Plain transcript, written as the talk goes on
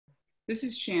This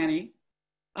is Shani.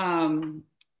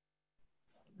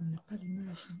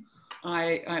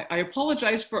 I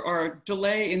apologize for our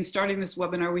delay in starting this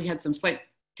webinar. We had some slight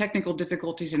technical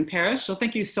difficulties in Paris, so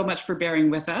thank you so much for bearing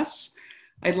with us.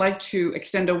 I'd like to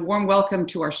extend a warm welcome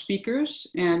to our speakers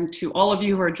and to all of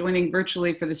you who are joining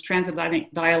virtually for this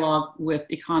transatlantic dialogue with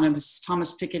economists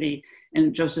Thomas Piketty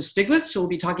and Joseph Stiglitz, who will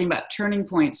be talking about turning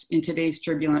points in today's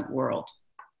turbulent world.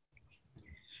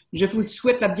 Je vous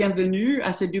souhaite la bienvenue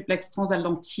à ce duplex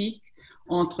transatlantique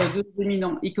entre deux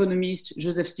éminents économistes,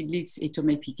 Joseph Stiglitz et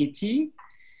Thomas Piketty.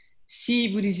 Si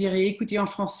vous désirez écouter en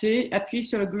français, appuyez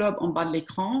sur le globe en bas de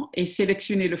l'écran et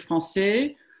sélectionnez le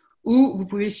français, ou vous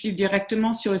pouvez suivre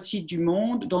directement sur le site du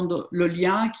Monde dans le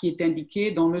lien qui est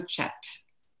indiqué dans le chat.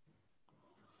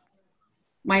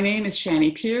 My name is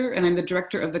Shani Peer, and I'm the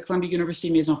director of the Columbia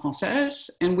University Maison Française,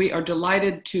 and we are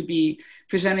delighted to be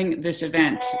presenting this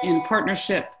event in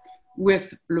partnership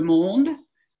with Le Monde,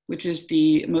 which is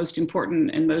the most important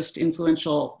and most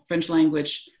influential French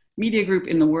language media group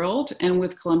in the world, and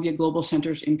with Columbia Global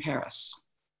Centers in Paris.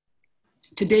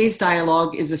 Today's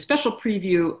dialogue is a special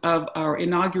preview of our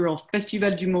inaugural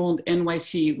Festival du Monde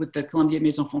NYC with the Columbia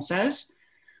Maison Française,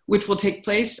 which will take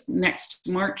place next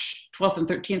March 12th and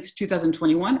 13th,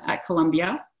 2021 at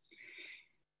Columbia.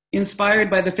 Inspired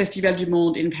by the Festival du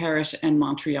Monde in Paris and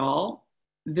Montreal,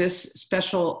 this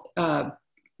special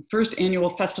first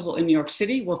annual festival in New York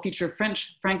City will feature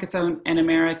French, Francophone, and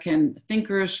American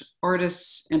thinkers,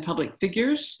 artists, and public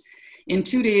figures in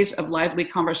 2 days of lively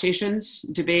conversations,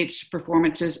 debates,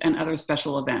 performances, and other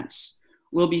special events.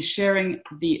 We'll be sharing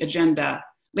the agenda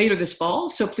later this fall,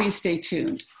 so please stay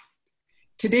tuned.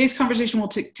 Today's conversation will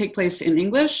take place in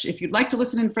English. If you'd like to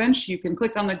listen in French, you can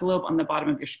click on the globe on the bottom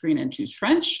of your screen and choose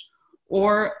French,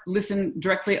 or listen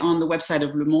directly on the website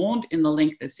of Le Monde in the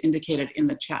link that's indicated in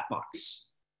the chat box.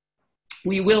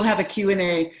 We will have a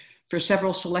Q&A for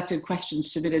several selected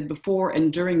questions submitted before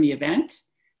and during the event.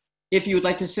 If you would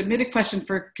like to submit a question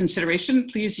for consideration,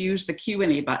 please use the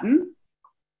Q&A button.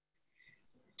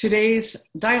 Today's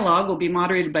dialogue will be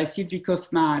moderated by Sylvie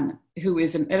Kauffmann, who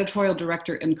is an editorial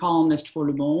director and columnist for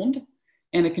Le Monde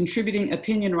and a contributing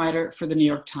opinion writer for the New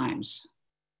York Times.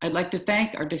 I'd like to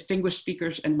thank our distinguished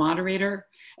speakers and moderator,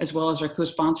 as well as our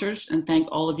co-sponsors, and thank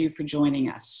all of you for joining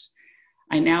us.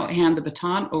 I now hand the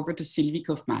baton over to Sylvie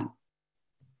Kauffmann.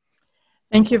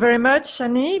 Thank you very much,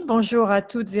 Shani. Bonjour à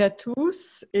toutes et à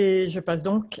tous. Et je passe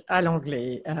donc à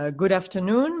l'anglais. Good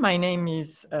afternoon. My name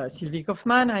is Sylvie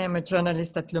Kauffmann. I am a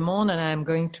journalist at Le Monde, and I am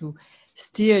going to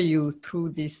steer you through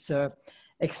this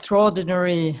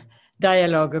extraordinary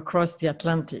dialogue across the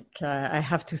Atlantic. I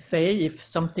have to say, if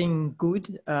something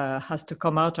good has to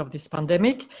come out of this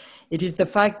pandemic, it is the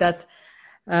fact that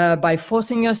by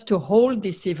forcing us to hold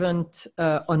this event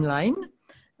online,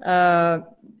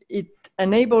 it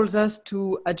enables us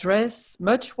to address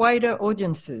much wider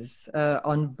audiences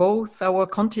on both our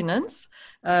continents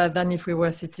than if we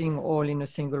were sitting all in a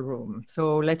single room.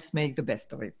 So let's make the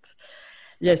best of it.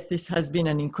 Yes, this has been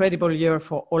an incredible year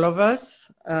for all of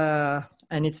us,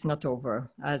 and it's not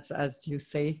over, as you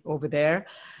say over there.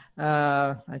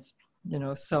 As you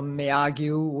know, some may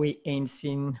argue we ain't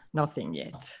seen nothing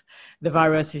yet. The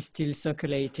virus is still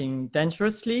circulating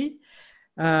dangerously.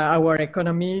 Our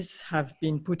economies have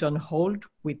been put on hold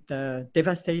with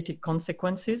devastating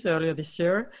consequences earlier this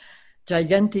year.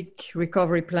 Gigantic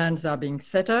recovery plans are being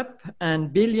set up,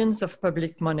 and billions of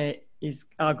public money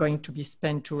are going to be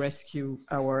spent to rescue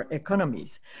our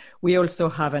economies. We also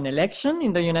have an election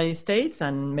in the United States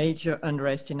and major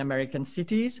unrest in American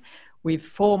cities. With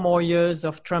 4 more years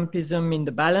of Trumpism in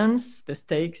the balance, the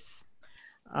stakes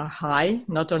are high,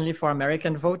 not only for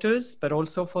American voters, but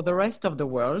also for the rest of the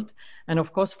world. And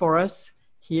of course, for us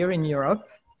here in Europe,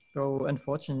 though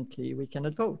unfortunately we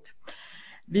cannot vote.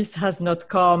 This has not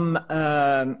come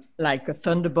like a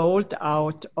thunderbolt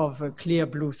out of a clear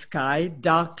blue sky.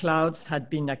 Dark clouds had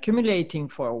been accumulating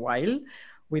for a while,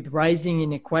 with rising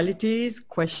inequalities,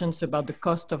 questions about the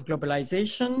cost of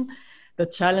globalization, the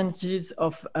challenges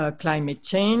of climate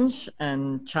change,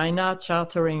 and China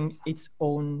chartering its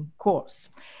own course.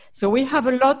 So we have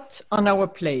a lot on our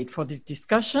plate for this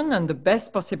discussion and the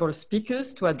best possible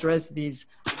speakers to address these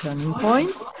turning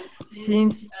points,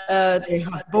 since they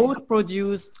have both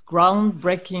produced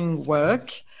groundbreaking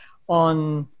work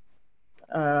on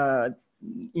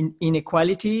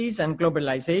inequalities and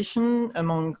globalization,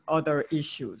 among other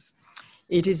issues.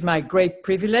 It is my great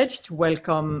privilege to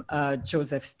welcome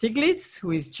Joseph Stiglitz,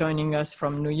 who is joining us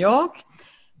from New York.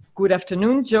 Good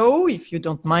afternoon, Joe. If you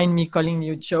don't mind me calling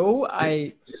you Joe,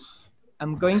 I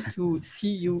am going to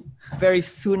see you very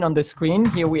soon on the screen.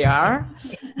 Here we are.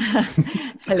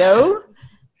 Hello.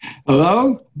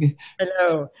 Hello?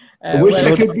 Hello. I wish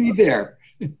I could be there.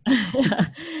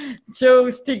 Joe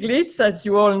Stiglitz, as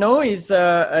you all know, is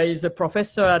a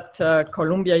professor at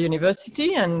Columbia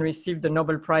University and received the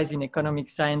Nobel Prize in Economic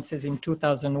Sciences in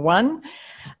 2001.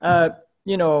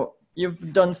 You know,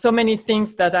 you've done so many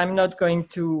things that I'm not going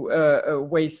to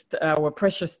waste our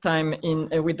precious time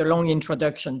with a long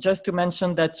introduction. Just to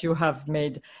mention that you have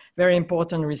made very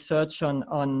important research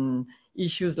on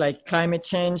issues like climate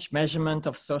change, measurement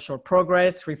of social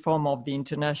progress, reform of the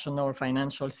international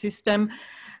financial system,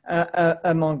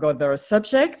 among other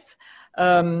subjects.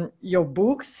 Your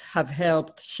books have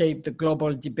helped shape the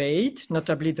global debate,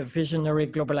 notably the visionary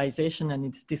Globalization and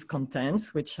its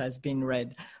Discontents, which has been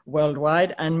read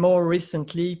worldwide, and more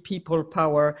recently, People,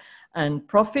 Power and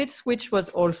Profits, which was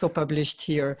also published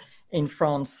here in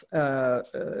France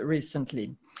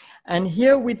recently. And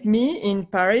here with me in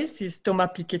Paris is Thomas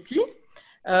Piketty,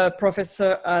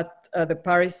 professor at the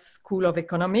Paris School of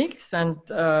Economics and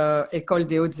École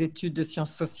des Hautes Études de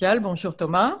Sciences Sociales. Bonjour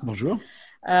Thomas. Bonjour.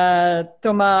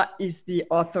 Thomas is the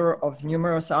author of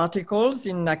numerous articles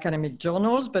in academic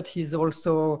journals, but he's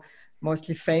also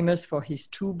mostly famous for his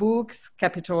two books,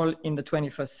 Capital in the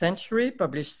 21st Century,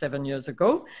 published 7 years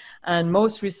ago, and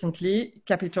most recently,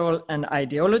 Capital and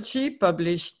Ideology,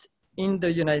 published in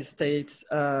the United States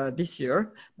this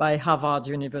year by Harvard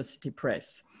University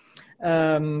Press.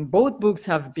 Both books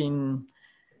have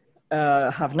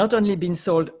not only been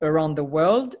sold around the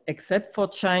world, except for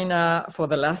China for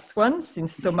the last one,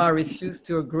 since Thomas refused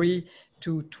to agree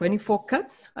to 24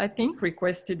 cuts, I think,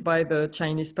 requested by the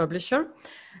Chinese publisher.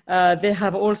 They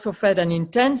have also fed an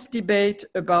intense debate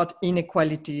about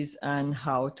inequalities and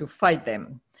how to fight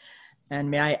them. And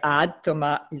may I add,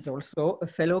 Thomas is also a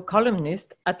fellow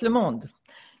columnist at Le Monde.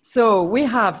 So we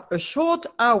have a short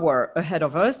hour ahead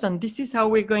of us, and this is how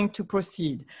we're going to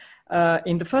proceed.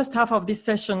 In the first half of this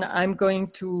session, I'm going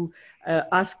to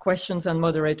ask questions and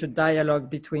moderate a dialogue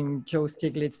between Joe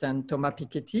Stiglitz and Thomas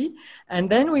Piketty. And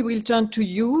then we will turn to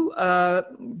you,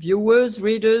 viewers,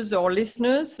 readers, or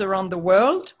listeners around the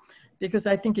world, because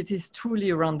I think it is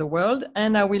truly around the world.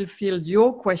 And I will field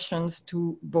your questions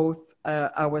to both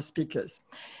our speakers.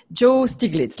 Joe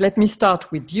Stiglitz, let me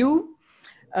start with you.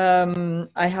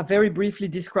 I have very briefly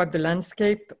described the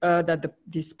landscape that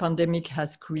this pandemic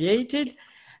has created.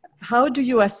 How do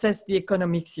you assess the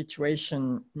economic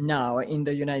situation now in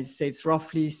the United States,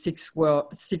 roughly 6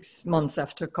 months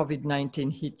after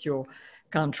COVID-19 hit your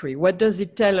country? What does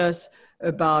it tell us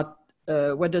about,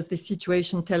 what does the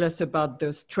situation tell us about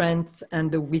the strengths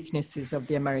and the weaknesses of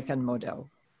the American model?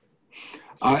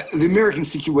 The American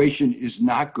situation is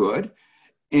not good,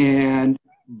 and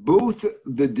both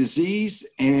the disease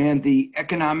and the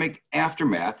economic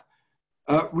aftermath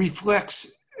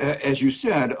reflects, as you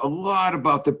said, a lot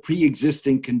about the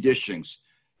pre-existing conditions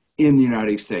in the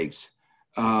United States.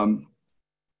 The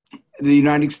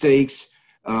United States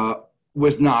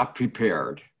was not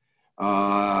prepared.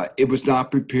 It was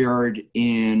not prepared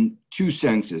in two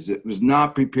senses. It was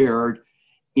not prepared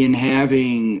in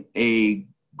having a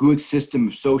good system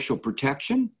of social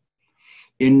protection,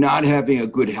 in not having a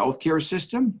good healthcare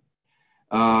system.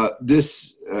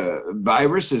 This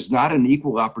virus is not an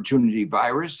equal opportunity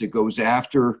virus. It goes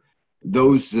after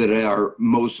those that are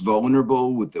most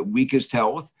vulnerable with the weakest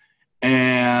health.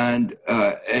 And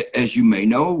as you may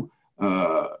know,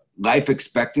 life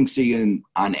expectancy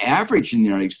on average in the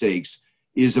United States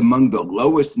is among the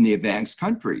lowest in the advanced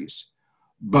countries.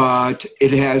 But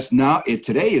it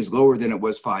today is lower than it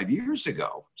was 5 years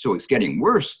ago. So it's getting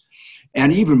worse.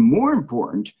 And even more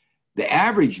important, the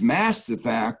average masks the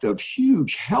fact of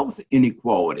huge health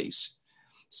inequalities.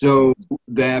 So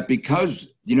that because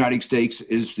the United States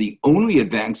is the only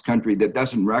advanced country that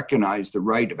doesn't recognize the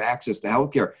right of access to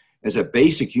healthcare as a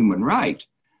basic human right,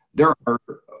 there are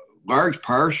large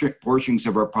portions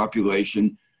of our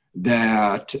population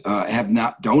that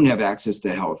don't have access to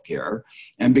healthcare,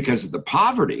 and because of the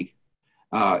poverty,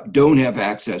 don't have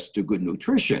access to good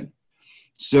nutrition.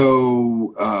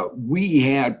 So we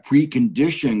had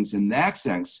preconditions in that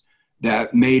sense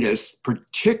that made us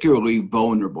particularly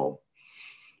vulnerable.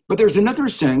 But there's another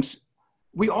sense,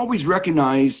 we always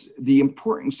recognize the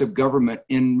importance of government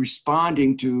in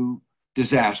responding to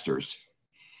disasters,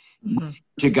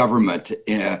 to government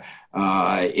in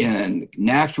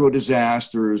natural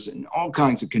disasters and all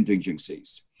kinds of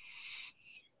contingencies.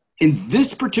 In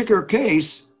this particular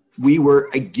case, we were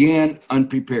again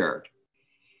unprepared.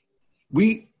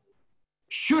 We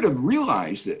should have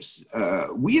realized this.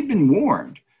 We had been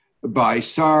warned by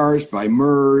SARS, by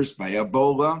MERS, by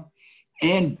Ebola.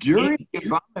 And during the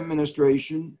Obama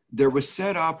administration, there was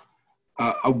set up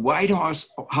a White House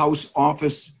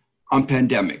office on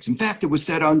pandemics. In fact, it was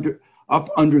set up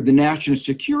under the National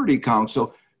Security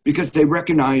Council because they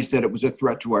recognized that it was a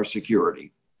threat to our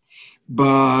security.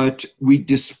 But we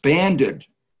disbanded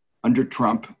under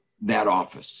Trump that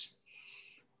office.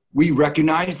 We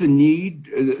recognize the need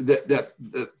that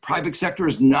the private sector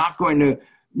is not going to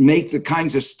make the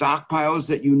kinds of stockpiles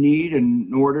that you need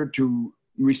in order to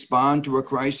respond to a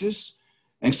crisis.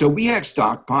 And so we had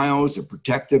stockpiles of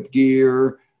protective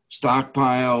gear,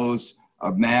 stockpiles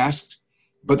of masks,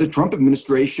 but the Trump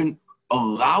administration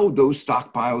allowed those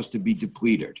stockpiles to be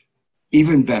depleted,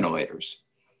 even ventilators.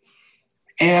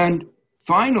 And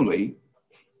finally,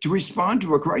 to respond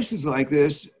to a crisis like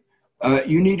this,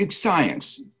 you needed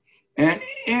science. And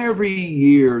every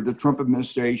year, the Trump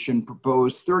administration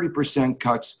proposed 30%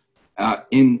 cuts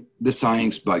in the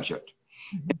science budget.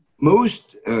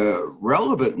 Most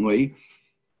relevantly,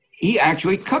 he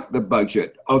actually cut the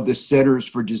budget of the Centers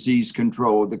for Disease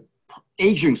Control, the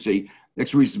agency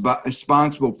that's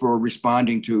responsible for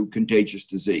responding to contagious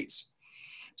disease.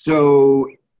 So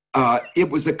it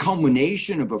was a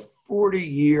culmination of a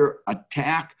 40-year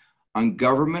attack on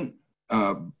government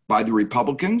by the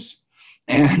Republicans.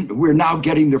 And we're now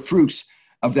getting the fruits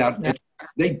of that. Yeah.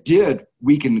 They did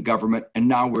weaken the government, and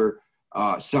now we're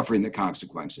suffering the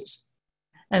consequences.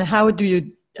 And how do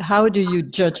you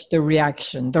judge the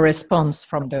reaction, the response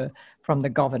from the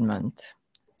government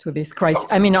to this crisis?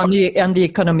 I mean, on the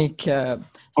economic side.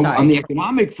 On the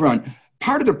economic front,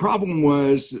 part of the problem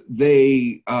was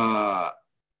they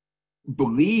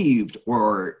believed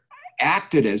or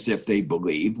acted as if they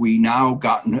believed. We now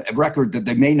gotten a record that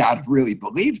they may not have really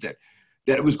believed it,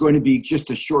 that it was going to be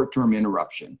just a short-term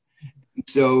interruption.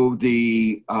 So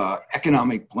the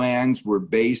economic plans were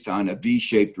based on a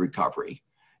V-shaped recovery.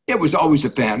 It was always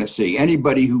a fantasy.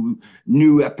 Anybody who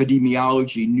knew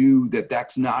epidemiology knew that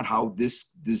that's not how this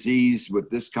disease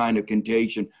with this kind of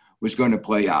contagion was going to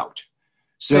play out.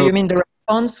 So you mean the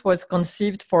response was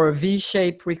conceived for a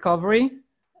V-shaped recovery?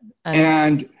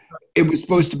 And it was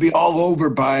supposed to be all over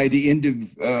by the end of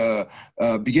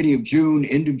beginning of June,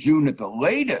 end of June at the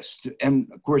latest. And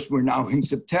of course, we're now in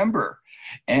September,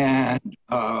 and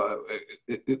the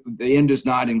end is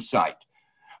not in sight.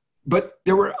 But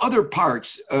there were other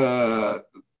parts.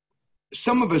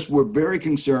 Some of us were very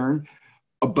concerned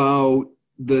about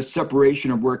the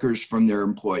separation of workers from their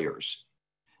employers,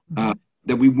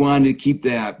 that we wanted to keep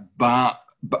that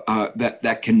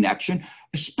that connection,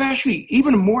 especially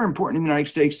even more important in the United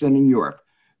States than in Europe,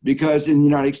 because in the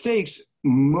United States,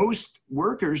 most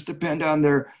workers depend on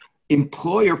their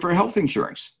employer for health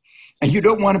insurance. And you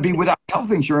don't want to be without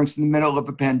health insurance in the middle of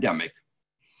a pandemic.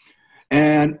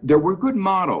 And there were good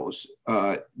models.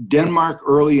 Denmark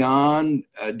early on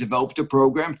developed a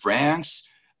program. France,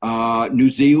 New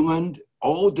Zealand,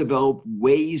 all developed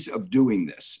ways of doing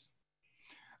this.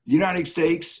 The United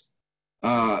States,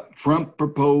 Trump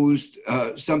proposed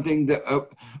something that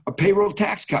a payroll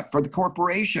tax cut for the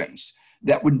corporations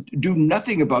that would do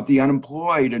nothing about the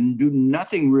unemployed and do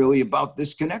nothing really about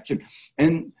this connection.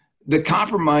 And the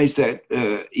compromise that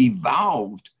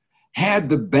evolved had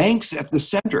the banks at the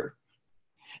center.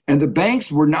 And the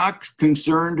banks were not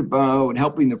concerned about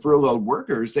helping the furloughed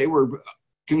workers. They were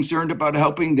concerned about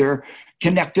helping their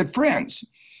connected friends.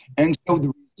 And so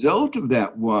the result of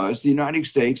that was the United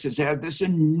States has had this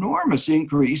enormous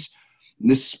increase,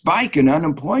 this spike in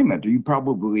unemployment. You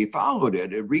probably followed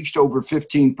it. It reached over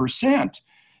 15%.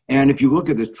 And if you look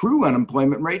at the true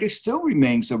unemployment rate, it still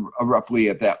remains roughly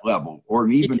at that level or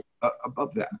even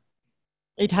above that.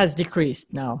 It has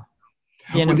decreased now.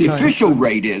 Well, the official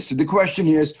rate is. So the question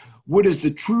is, what is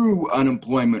the true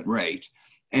unemployment rate?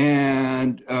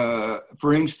 And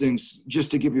for instance,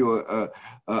 just to give you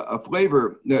a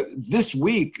flavor, this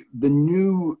week, the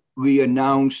newly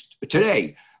announced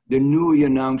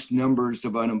numbers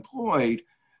of unemployed,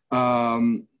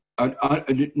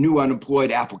 new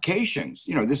unemployed applications,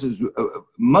 this is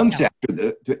months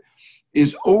after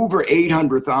is over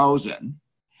 800,000.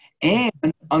 And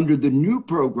under the new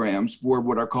programs for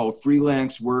what are called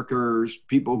freelance workers,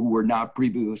 people who were not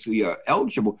previously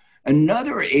eligible,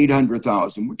 another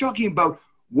 800,000. We're talking about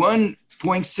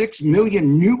 1.6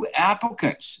 million new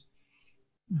applicants.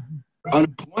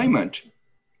 Unemployment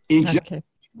in just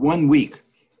 1 week.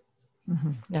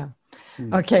 Yeah.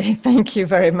 Okay. Thank you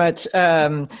very much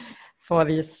for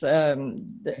this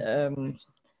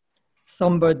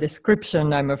somber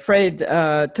description, I'm afraid.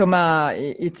 Thomas,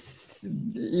 it's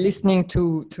listening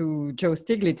to Joe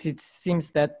Stiglitz, it seems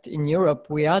that in Europe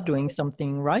we are doing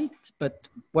something right, but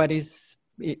what is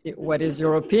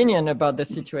your opinion about the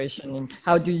situation? And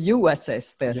how do you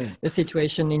assess the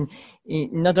situation in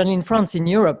not only in France, in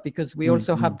Europe, because we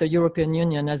also have the European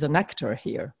Union as an actor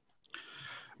here?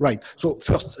 Right. So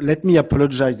first, let me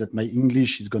apologize that my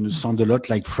English is going to sound a lot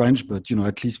like French, but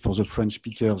at least for the French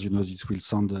speakers, this will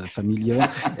sound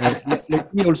familiar.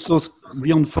 Let me also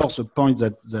reinforce a point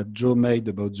that Joe made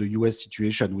about the US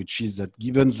situation, which is that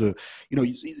given the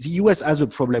US has a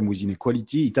problem with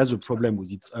inequality, it has a problem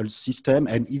with its health system,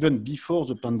 and even before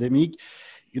the pandemic,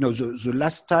 the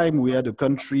last time we had a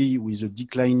country with a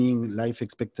declining life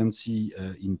expectancy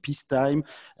in peacetime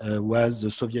was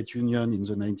the Soviet Union in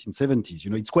the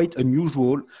 1970s. It's quite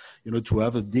unusual, to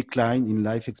have a decline in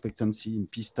life expectancy in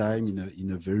peacetime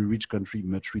in a very rich country,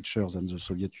 much richer than the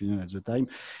Soviet Union at the time.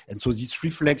 And so this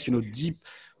reflects, deep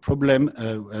problem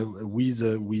with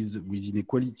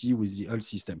inequality, with the health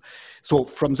system. So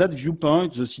from that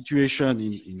viewpoint, the situation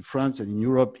in France and in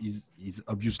Europe is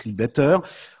obviously better.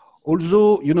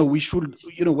 Although, we should,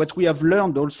 what we have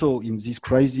learned also in this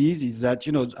crisis is that,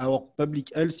 our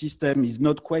public health system is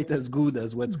not quite as good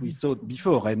as what we thought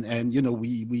before. And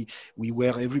everybody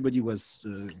was,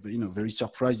 very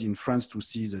surprised in France to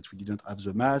see that we didn't have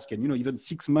the mask. And, even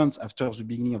 6 months after the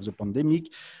beginning of the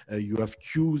pandemic, you have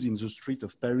queues in the street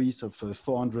of Paris of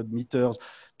 400 meters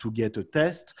to get a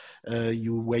test.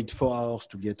 You wait 4 hours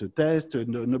to get a test.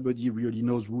 Nobody really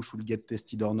knows who should get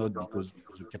tested or not because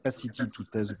the capacity to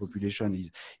test the population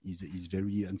is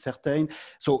very uncertain.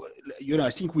 So, I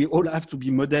think we all have to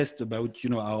be modest about,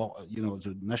 our,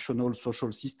 the national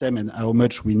social system and how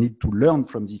much we need to learn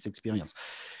from this experience.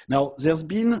 Now, there's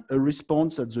been a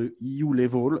response at the EU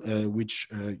level, which,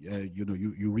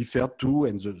 you referred to,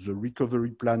 and the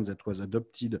recovery plan that was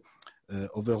adopted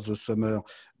over the summer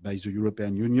by the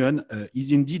European Union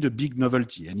is indeed a big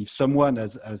novelty. And if someone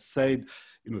has said,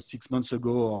 6 months ago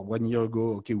or 1 year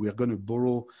ago, okay, we are going to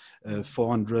borrow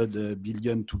 400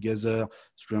 billion together,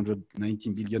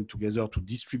 319 billion together to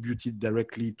distribute it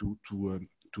directly to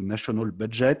national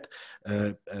budget,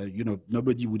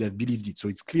 nobody would have believed it. So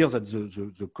it's clear that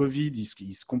the COVID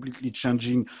is completely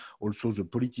changing also the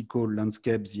political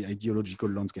landscape, the ideological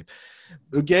landscape.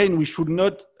 Again, we should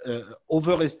not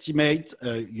overestimate,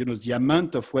 the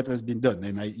amount of what has been done.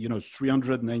 And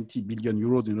 390 billion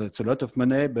euros, that's a lot of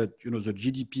money, but, the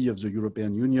GDP of the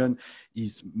European Union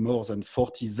is more than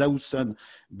 40,000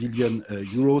 billion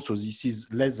euros. So this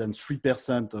is less than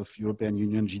 3% of European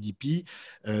Union GDP.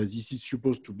 This is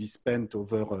supposed to be spent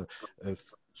over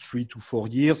 3 to 4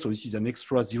 years. So this is an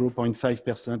extra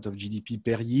 0.5% of GDP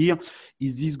per year.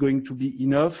 Is this going to be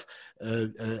enough?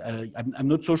 I'm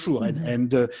not so sure.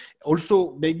 And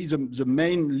also, maybe the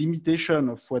main limitation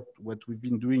of what we've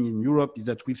been doing in Europe is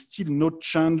that we've still not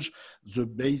changed the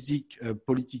basic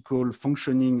political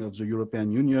functioning of the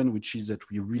European Union, which is that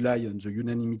we rely on the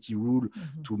unanimity rule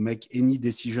to make any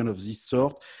decision of this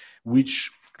sort, which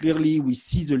clearly we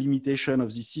see the limitation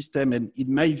of this system. And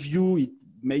in my view,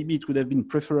 maybe it would have been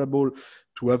preferable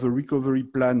to have a recovery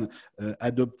plan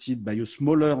adopted by a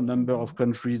smaller number of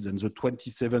countries than the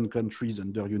 27 countries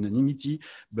under unanimity,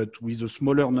 but with a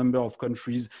smaller number of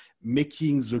countries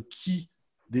making the key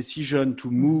decision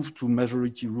to move to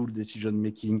majority rule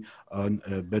decision-making on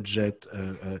budget,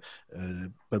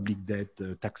 public debt,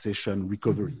 taxation,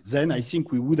 recovery. Then I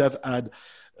think we would have had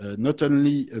not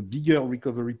only a bigger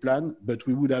recovery plan, but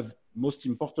we would have most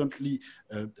importantly,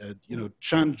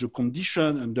 change the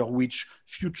condition under which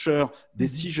future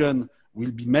decision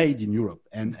will be made in Europe.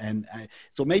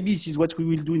 So maybe this is what we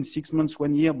will do in 6 months,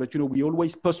 1 year, but we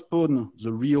always postpone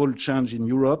the real change in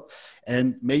Europe.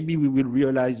 And maybe we will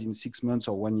realize in 6 months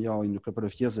or 1 year or in a couple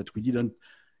of years that we didn't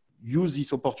use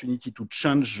this opportunity to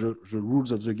change the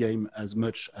rules of the game as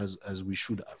much as we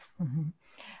should have.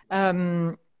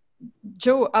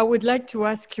 Joe, I would like to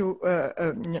ask you,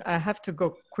 I have to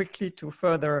go quickly to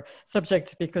further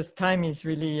subjects because time is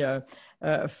really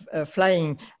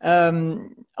flying.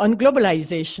 On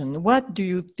globalization, what do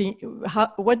you think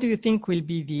will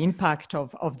be the impact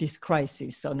of this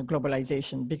crisis on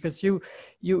globalization? Because you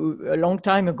a long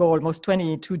time ago, almost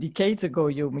 22 decades ago,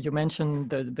 you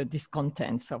mentioned the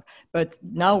discontents but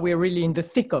now we're really in the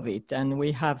thick of it, and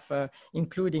we have,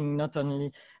 including not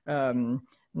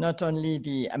only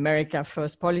the America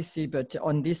First policy, but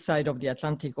on this side of the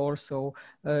Atlantic also,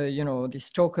 this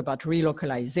talk about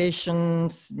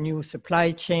relocalizations, new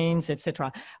supply chains, etc.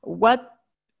 What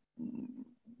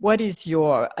is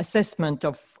your assessment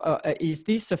of? Is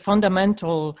this a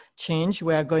fundamental change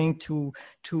we are going to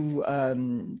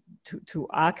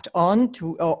act on,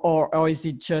 or is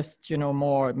it just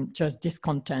more just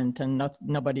discontent and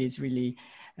nobody is really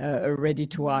ready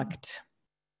to act?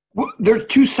 Well, there are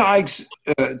two sides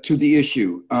to the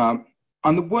issue. On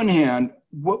the one hand,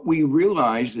 what we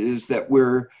realize is that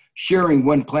we're sharing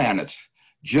one planet,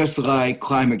 just like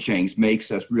climate change makes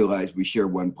us realize we share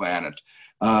one planet.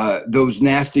 Those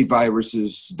nasty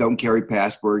viruses don't carry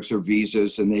passports or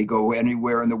visas, and they go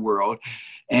anywhere in the world.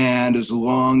 And as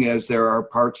long as there are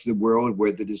parts of the world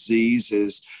where the disease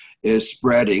is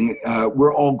spreading,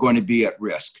 we're all going to be at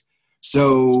risk.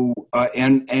 So,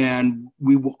 and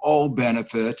we will all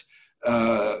benefit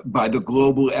by the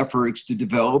global efforts to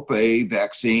develop a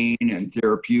vaccine and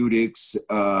therapeutics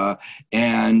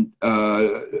and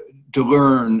to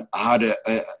learn how to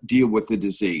deal with the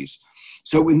disease.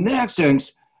 So in that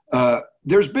sense,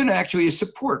 there's been actually a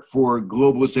support for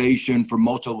globalization, for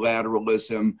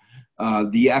multilateralism,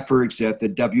 the efforts at the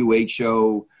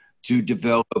WHO to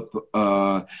develop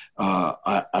a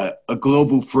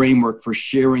global framework for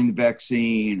sharing the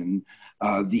vaccine,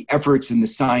 and the efforts in the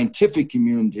scientific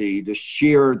community to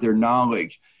share their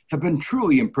knowledge have been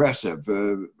truly impressive.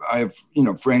 I have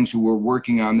friends who were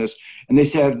working on this, and they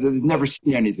said they've never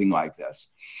seen anything like this.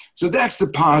 So that's the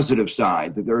positive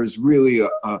side, that there is really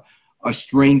a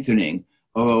strengthening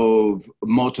of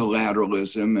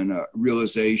multilateralism and a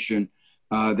realization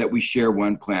that we share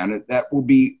one planet. That will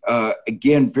be,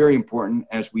 again, very important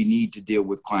as we need to deal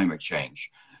with climate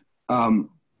change.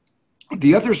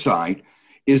 The other side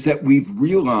is that we've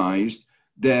realized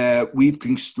that we've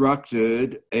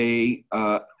constructed a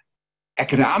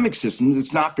economic system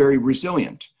that's not very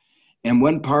resilient. And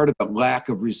one part of the lack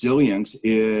of resilience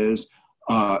is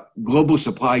global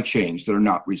supply chains that are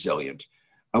not resilient.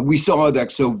 We saw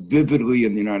that so vividly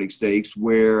in the United States,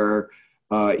 where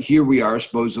here we are,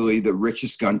 supposedly the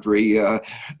richest country.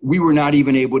 We were not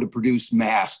even able to produce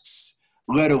masks,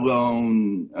 let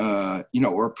alone,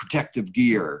 or protective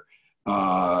gear,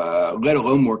 let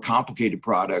alone more complicated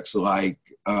products like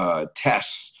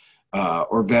tests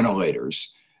or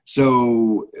ventilators.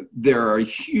 So there are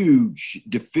huge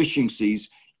deficiencies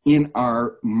in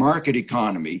our market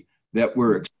economy that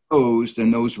were exposed,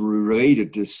 and those were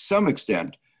related to some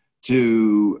extent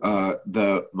to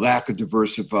the lack of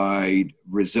diversified,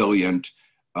 resilient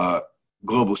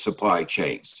global supply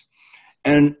chains.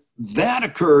 And that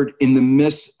occurred in the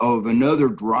midst of another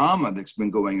drama that's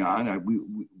been going on.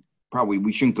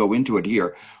 We shouldn't go into it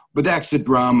here, but that's the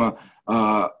drama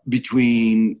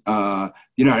between the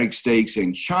United States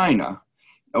and China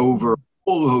over a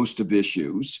whole host of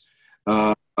issues,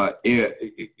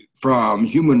 from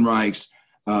human rights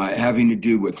having to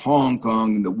do with Hong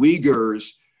Kong and the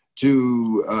Uyghurs,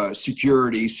 to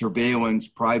security, surveillance,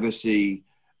 privacy,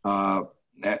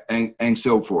 and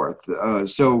so forth.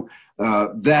 So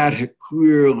that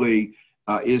clearly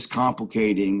is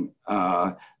complicating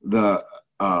the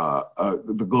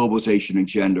globalization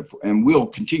agenda, and will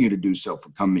continue to do so for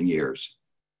coming years.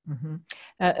 Mm-hmm.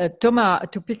 Thomas,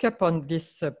 to pick up on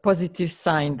this positive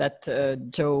sign that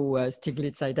Joe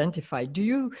Stiglitz identified, do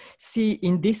you see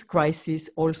in this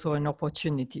crisis also an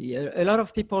opportunity? A lot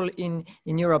of people in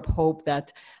Europe hope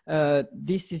that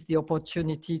this is the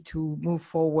opportunity to move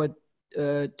forward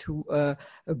to a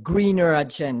greener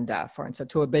agenda, for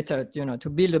instance, to a better, to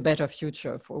build a better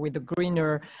future with a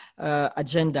greener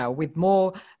agenda, with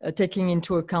more taking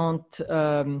into account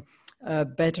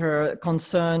better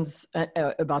concerns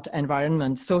about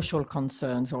environment, social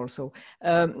concerns also.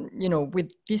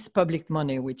 With this public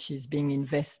money which is being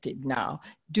invested now,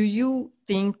 do you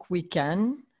think we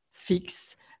can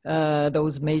fix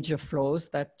those major flaws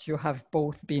that you have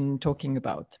both been talking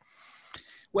about?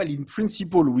 Well, in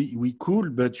principle, we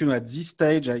could, but at this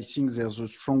stage, I think there's a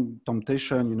strong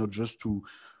temptation, just to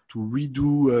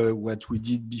redo what we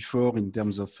did before in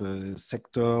terms of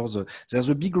sectors. There's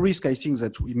a big risk, I think,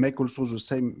 that we make also the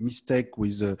same mistake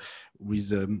with the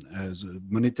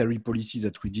monetary policy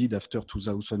that we did after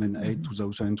 2008,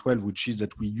 2012, which is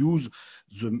that we use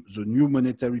the new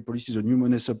monetary policy, the new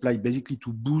money supply, basically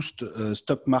to boost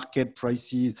stock market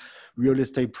prices, real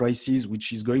estate prices,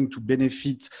 which is going to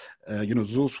benefit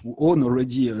those who own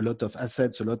already a lot of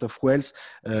assets, a lot of wealth,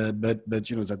 but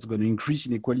that's going to increase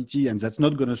inequality, and that's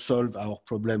not going to solve our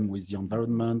problem with the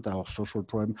environment, our social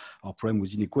problem, our problem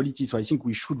with inequality. So I think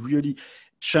we should really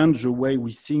change the way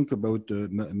we think about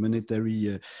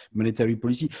monetary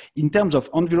policy. In terms of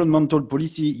environmental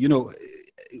policy,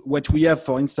 what we have,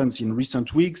 for instance, in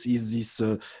recent weeks is this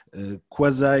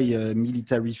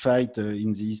quasi-military fight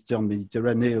in the Eastern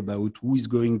Mediterranean about who is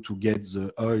going to get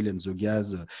the oil and the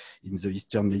gas in the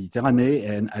Eastern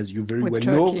Mediterranean. And as you very well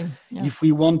know, if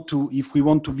we want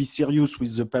to be serious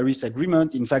with the Paris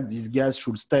Agreement, in fact, this gas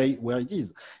should stay where it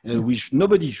is.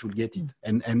 Nobody should get it.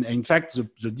 And in fact,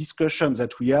 the discussion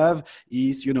that we have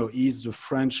is, is the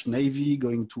French Navy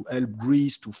going to help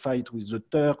Greece to fight with the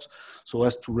Turks so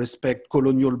as to respect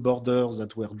colonial borders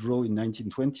that were drawn in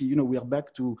 1920? We are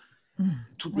back to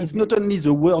It's not only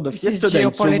the word of this yesterday;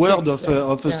 it's the word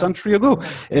of a century ago.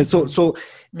 And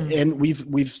and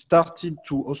we've started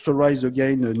to authorize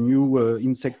again a new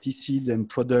insecticide and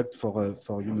product for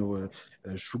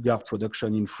sugar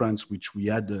production in France, which we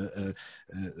had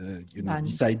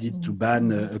decided to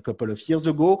ban a couple of years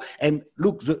ago. And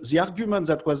look, the argument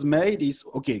that was made is,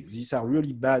 okay, these are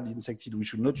really bad insecticides, we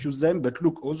should not use them. But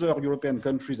look, other European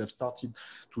countries have started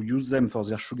to use them for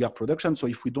their sugar production. So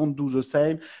if we don't do the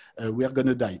same, we are going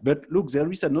to die. But look, there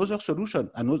is another solution.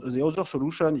 The other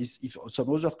solution is if some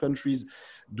other countries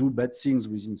do bad things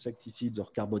with insecticides or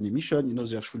carbon emission,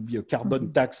 there should be a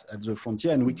carbon tax at the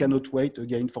frontier, and we cannot wait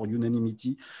again for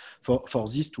unanimity for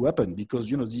this to happen, because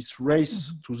this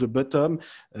race to the bottom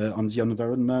on the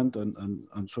environment and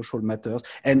on social matters.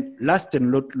 And last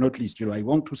and not least, I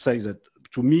want to say that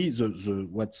to me,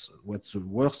 what's the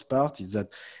worst part is that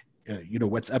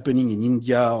what's happening in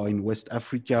India or in West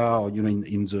Africa or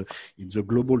in the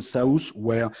global South,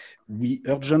 where we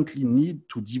urgently need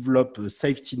to develop a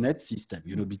safety net system.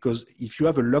 Because if you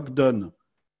have a lockdown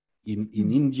in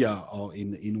India or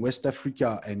in West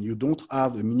Africa and you don't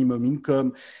have a minimum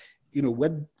income,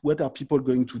 what are people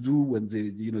going to do when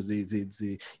they're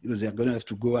going to have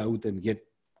to go out and get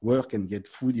work and get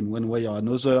food in one way or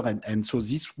another? And so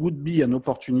this would be an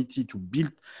opportunity to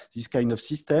build this kind of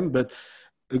system. But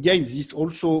again, this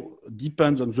also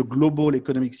depends on the global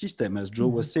economic system, as Joe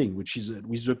was saying, which is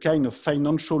with the kind of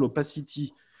financial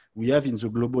opacity we have in the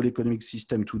global economic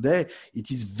system today, it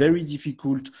is very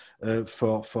difficult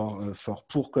for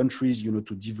poor countries,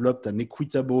 to develop an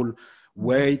equitable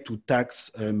way to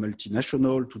tax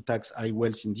multinational, to tax high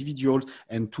wealth individuals,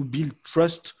 and to build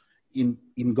trust in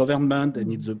government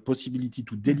and in the possibility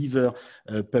to deliver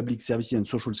public services and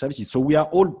social services. So we are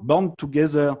all bound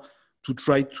together to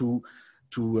try to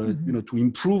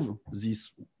improve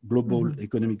this global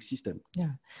economic system.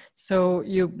 Yeah. So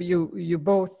you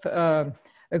both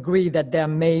agree that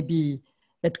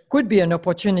that could be an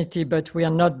opportunity, but we are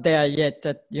not there yet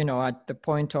at the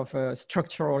point of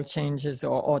structural changes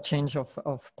or change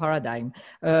of paradigm.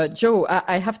 Joe,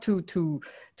 I have to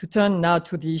turn now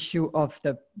to the issue of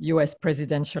the US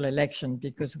presidential election,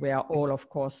 because we are all, of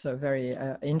course, very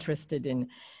interested in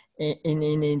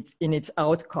its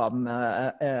outcome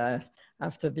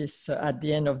after this, at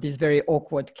the end of this very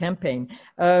awkward campaign.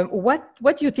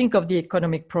 What do you think of the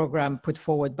economic program put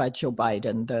forward by Joe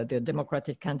Biden, the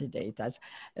Democratic candidate? As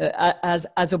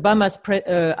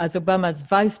Obama's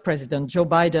vice president, Joe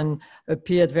Biden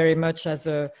appeared very much as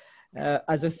a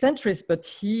centrist, but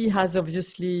he has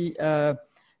obviously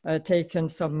taken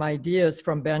some ideas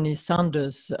from Bernie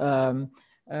Sanders'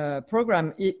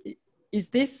 program. Is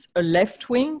this a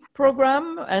left-wing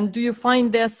program? And do you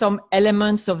find there some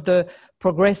elements of the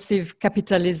progressive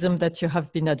capitalism that you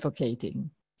have been advocating?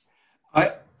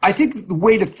 I think the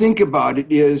way to think about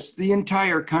it is the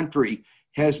entire country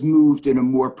has moved in a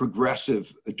more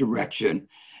progressive direction.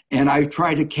 And I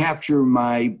try to capture in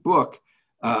my book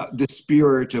the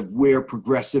spirit of where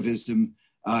progressivism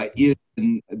is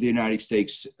in the United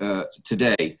States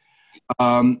today.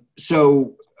 The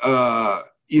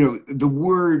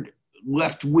word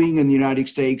left wing in the United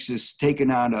States has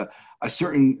taken on a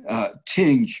certain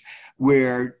tinge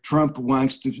where Trump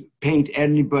wants to paint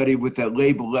anybody with that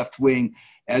label left wing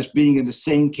as being in the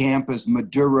same camp as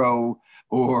Maduro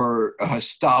or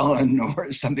Stalin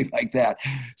or something like that.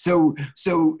 So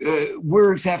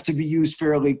words have to be used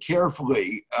fairly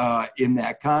carefully in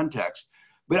that context.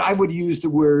 But I would use the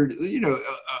word,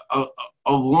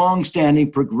 a long-standing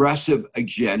progressive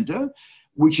agenda,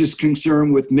 which is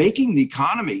concerned with making the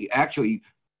economy actually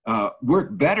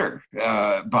work better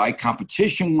by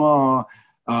competition law,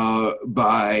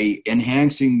 by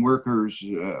enhancing workers'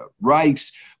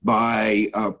 rights, by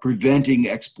preventing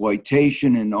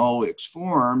exploitation in all its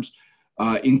forms,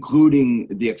 including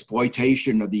the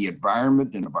exploitation of the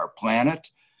environment and of our planet,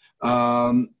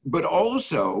 but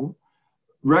also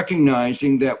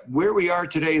recognizing that where we are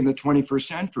today in the 21st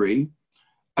century,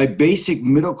 a basic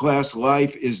middle-class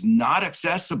life is not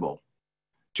accessible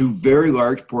to very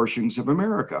large portions of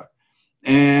America.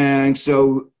 And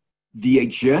so the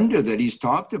agenda that he's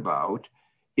talked about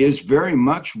is very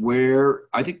much where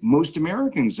I think most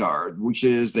Americans are, which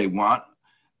is they want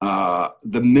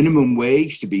the minimum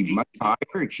wage to be much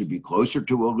higher. It should be closer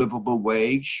to a livable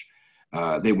wage.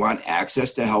 They want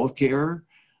access to health care.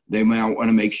 They might want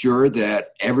to make sure that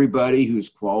everybody who's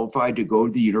qualified to go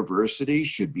to the university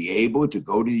should be able to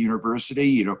go to the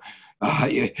university.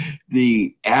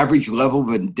 The average level of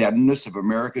indebtedness of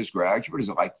America's graduate is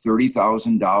like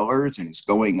 $30,000, and it's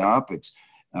going up.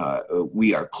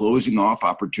 We are closing off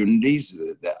opportunities.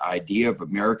 The idea of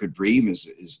American dream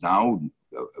is now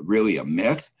really a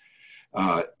myth.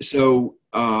 So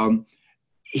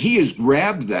he has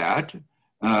grabbed that.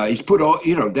 He's put all,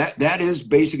 that is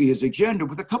basically his agenda,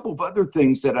 with a couple of other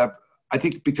things that have, I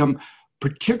think, become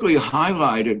particularly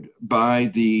highlighted by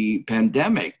the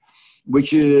pandemic,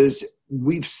 which is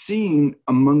we've seen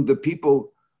among the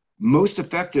people most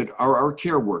affected are our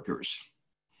care workers.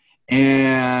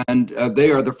 And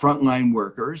they are the frontline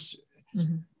workers,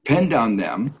 depend on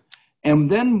them. And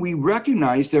then we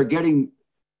recognize they're getting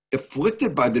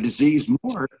afflicted by the disease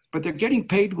more, but they're getting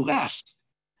paid less.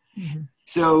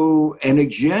 So an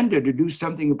agenda to do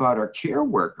something about our care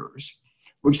workers,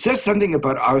 which says something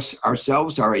about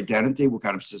ourselves, our identity, what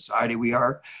kind of society we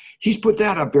are, he's put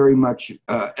that up very much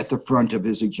at the front of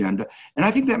his agenda. And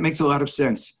I think that makes a lot of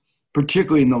sense,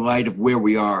 particularly in the light of where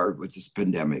we are with this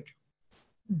pandemic.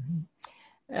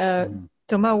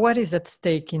 Thomas, what is at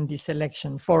stake in this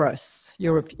election for us,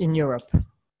 in Europe?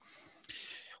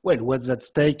 Well, what's at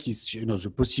stake is, the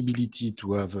possibility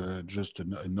to have just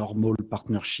a normal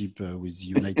partnership with the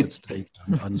United States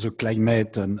on the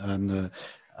climate and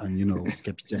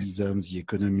capitalism, the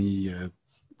economy,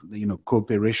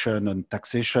 cooperation and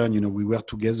taxation. We were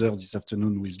together this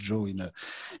afternoon with Joe in a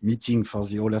meeting for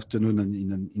the whole afternoon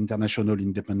in an international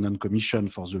independent commission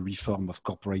for the reform of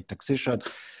corporate taxation.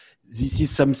 This is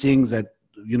something that,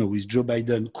 with Joe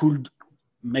Biden could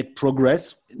make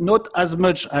progress, not as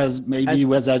much as maybe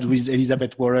was that with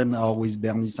Elizabeth Warren or with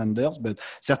Bernie Sanders, but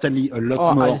certainly a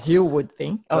lot more. As you would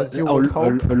think, as you would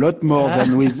hope. A lot more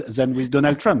than with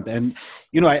Donald Trump. And,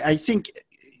 I think,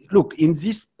 look, in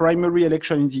this primary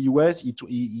election in the US,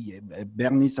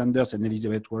 Bernie Sanders and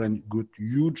Elizabeth Warren got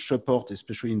huge support,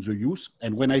 especially in the youth.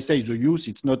 And when I say the youth,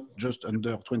 it's not just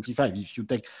under 25. If you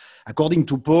take, according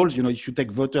to polls, if you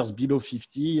take voters below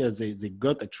 50, they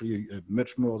got actually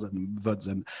much more votes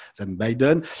than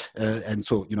Biden. And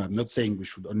so, I'm not saying we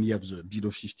should only have the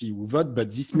below 50 who vote, but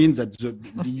this means that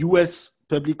the US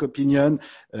public opinion,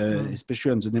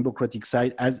 especially on the Democratic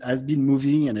side, has been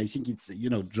moving. And I think it's,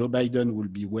 Joe Biden will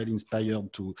be well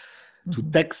inspired to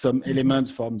take some elements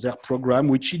from their program,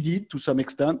 which he did to some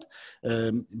extent.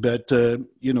 But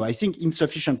I think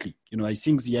insufficiently. I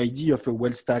think the idea of a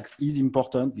wealth tax is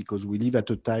important because we live at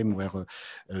a time where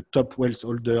top wealth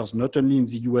holders, not only in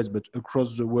the US, but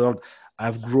across the world,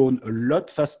 have grown a lot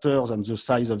faster than the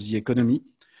size of the economy.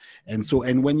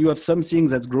 And when you have something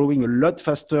that's growing a lot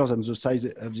faster than the size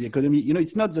of the economy,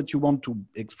 it's not that you want to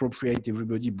expropriate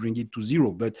everybody, bring it to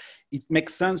zero, but it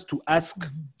makes sense to ask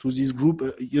to this group,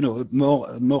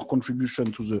 more contribution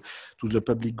to the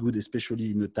public good, especially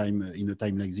in a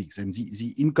time like this. And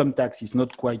the income tax is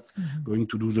not quite going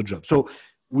to do the job. So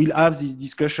we'll have this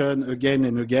discussion again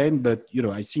and again, but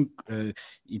I think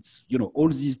it's all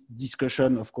these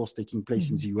discussion, of course, taking place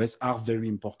in the US are very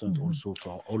important also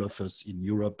for all of us in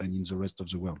Europe and in the rest of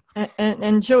the world.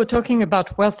 And Joe, talking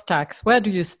about wealth tax, where do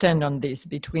you stand on this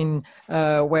between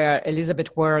where Elizabeth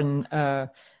Warren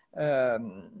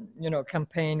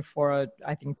campaign for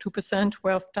I think 2%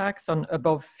 wealth tax on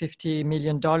above $50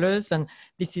 million, and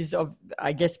this is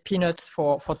I guess peanuts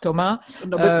for Thomas.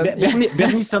 No, but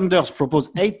Bernie Sanders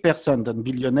proposed 8% on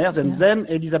billionaires, and then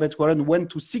Elizabeth Warren went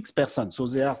to 6%. So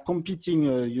they are competing,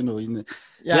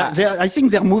 I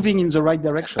think they're moving in the right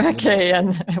direction. Okay,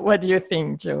 and what do you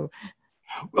think, Joe?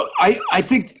 Well, I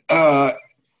think a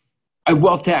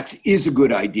wealth tax is a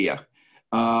good idea.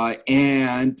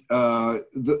 The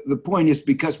point is,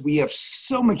 because we have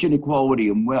so much inequality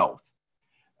in wealth,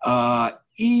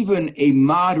 even a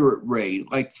moderate rate,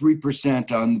 like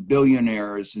 3% on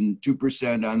billionaires and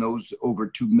 2% on those over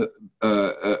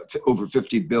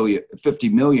 50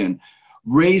 million,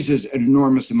 raises an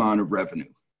enormous amount of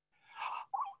revenue.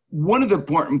 One of the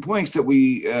important points that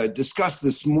we discussed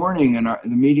this morning in the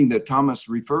meeting that Thomas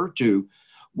referred to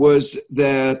was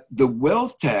that the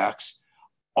wealth tax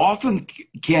often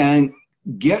can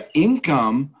get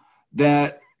income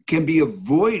that can be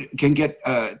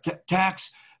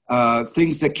tax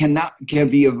things that can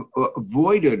be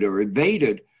avoided or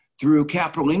evaded through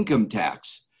capital income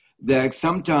tax. That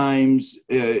sometimes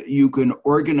you can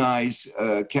organize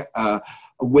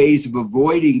ways of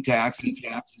avoiding taxes,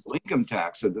 income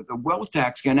tax, so that the wealth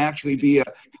tax can actually be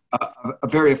a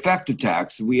very effective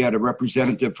tax. We had a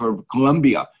representative from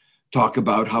Colombia talk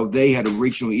about how they had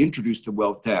originally introduced the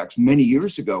wealth tax many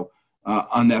years ago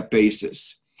on that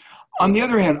basis. On the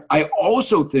other hand, I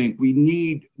also think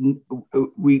we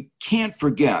can't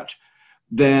forget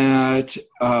that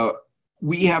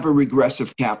we have a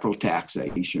regressive capital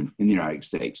taxation in the United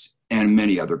States and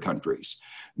many other countries.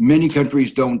 Many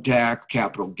countries don't tax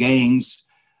capital gains,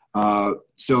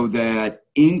 so that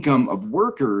income of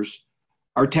workers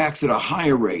are taxed at a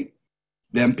higher rate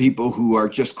than people who are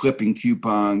just clipping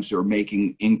coupons or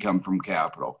making income from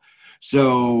capital.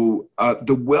 So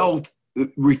the wealth,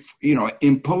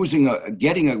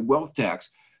 getting a wealth tax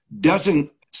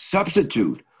doesn't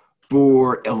substitute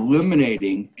for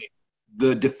eliminating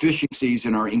the deficiencies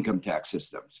in our income tax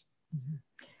systems.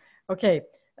 Okay.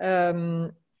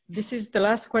 This is the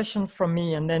last question from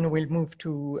me, and then we'll move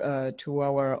to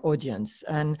our audience.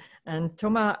 And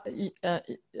Thomas,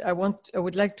 I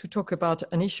would like to talk about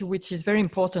an issue which is very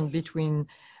important between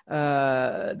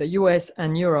the US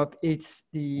and Europe. It's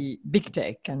the big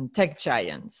tech and tech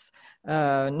giants,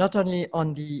 not only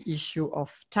on the issue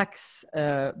of tax,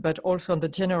 but also on the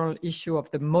general issue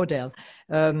of the model.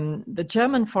 The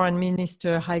German Foreign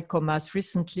Minister Heiko Maas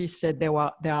recently said there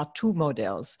are two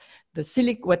models.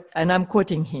 And I'm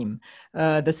quoting him,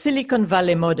 the Silicon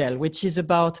Valley model, which is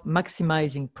about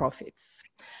maximizing profits,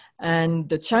 and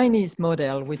the Chinese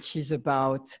model, which is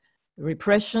about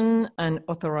repression and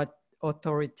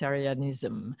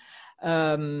authoritarianism.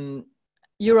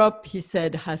 Europe, he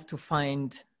said, has to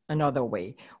find another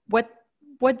way. What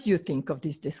do you think of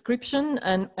this description,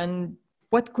 and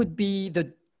what could be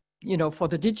the, for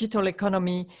the digital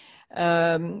economy,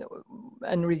 and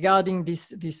regarding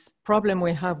this problem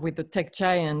we have with the tech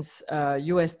giants,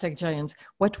 US tech giants,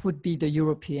 what would be the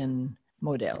European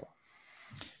model?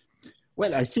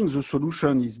 Well, I think the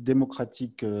solution is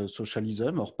democratic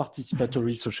socialism or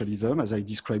participatory socialism, as I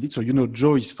described it. So,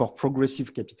 Joe is for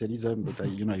progressive capitalism, but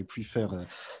I prefer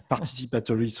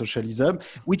participatory socialism,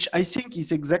 which I think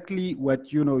is exactly what,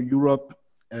 Europe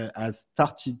has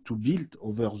started to build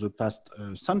over the past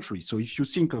century. So if you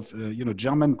think of,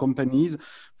 German companies,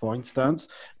 for instance,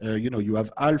 you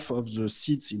have half of the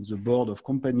seats in the board of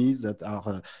companies that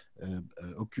are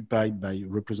occupied by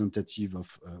representative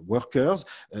of workers.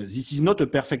 This is not a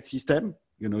perfect system,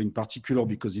 in particular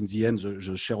because in the end,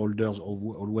 the shareholders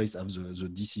always have the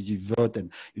decisive vote,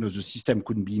 and, the system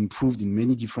could be improved in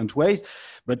many different ways.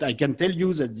 But I can tell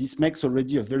you that this makes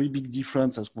already a very big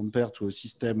difference as compared to a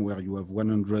system where you have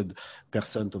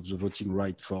 100% of the voting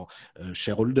right for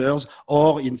shareholders,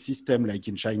 or in system like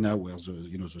in China, where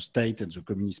the state and the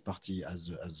Communist Party has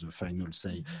the final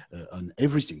say on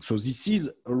everything. So this is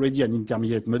already an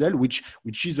intermediate model, which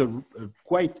is a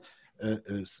quite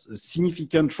a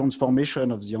significant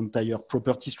transformation of the entire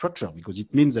property structure, because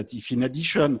it means that if in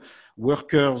addition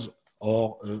workers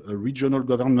or a regional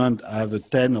government have a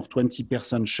 10 or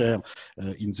 20% share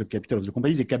in the capital of the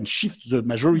company, they can shift the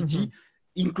majority,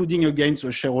 including against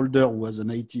a shareholder who has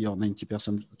an 80 or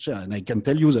 90% share. And I can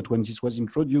tell you that when this was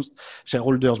introduced,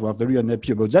 shareholders were very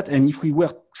unhappy about that. And if we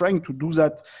were trying to do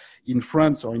that in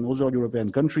France or in other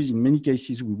European countries, in many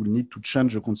cases, we will need to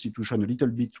change the constitution a little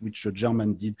bit, which the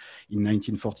Germans did in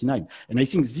 1949. And I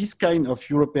think this kind of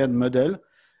European model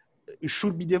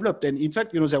should be developed. And in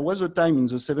fact, there was a time in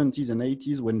the 70s and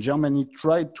 80s when Germany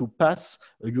tried to pass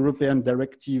a European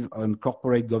directive on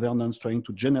corporate governance, trying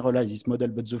to generalize this model,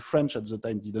 but the French at the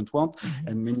time didn't want,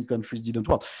 and many countries didn't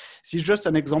want. This is just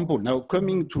an example. Now,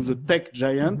 coming to the tech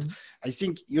giant, I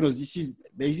think, this is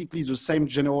basically the same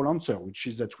general answer, which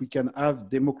is that we can have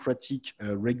democratic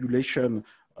regulation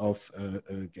of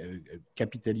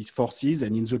capitalist forces.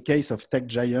 And in the case of tech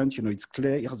giant, it's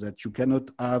clear that you cannot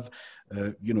have,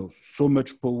 so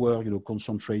much power,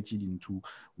 concentrated into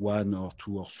one or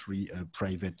two or three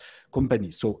private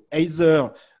companies. So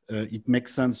either it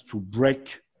makes sense to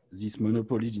break these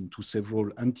monopolies into several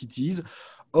entities,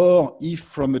 or if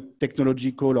from a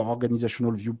technological or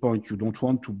organizational viewpoint, you don't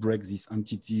want to break these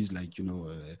entities like,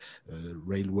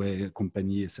 railway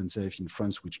company, SNCF in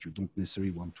France, which you don't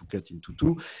necessarily want to cut into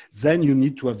two, then you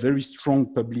need to have very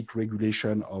strong public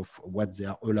regulation of what they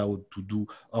are allowed to do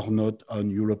or not on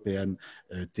European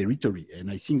territory.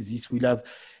 And I think this will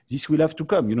have to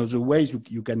come. The ways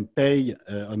you can pay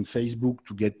on Facebook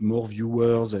to get more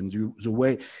viewers, and the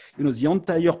way, the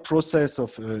entire process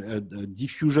of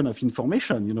diffusion of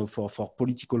information, for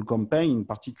political campaign in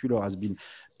particular, has been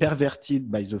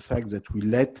perverted by the fact that we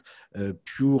let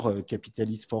pure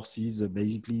capitalist forces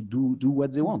basically do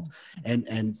what they want.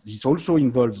 And this also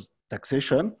involves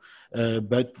taxation,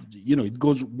 but it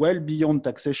goes well beyond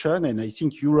taxation, and I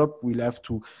think Europe will have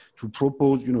to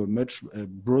propose a much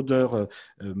broader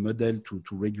model to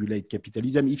regulate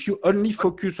capitalism. If you only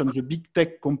focus on the big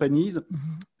tech companies,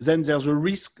 then there's a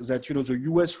risk that the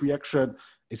US reaction,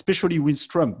 especially with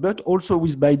Trump, but also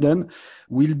with Biden,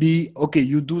 will be, okay,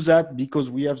 you do that because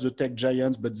we have the tech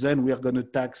giants, but then we are going to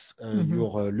tax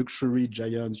your luxury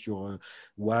giants, your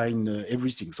wine,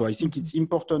 everything. So I think it's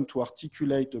important to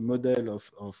articulate a model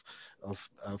of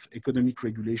economic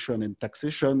regulation and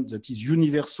taxation that is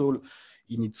universal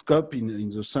in its scope, in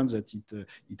the sense that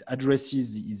it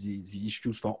addresses the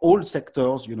issues for all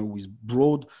sectors, with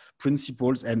broad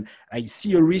principles. And I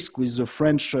see a risk with the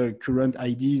French current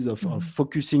ideas of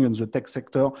focusing on the tech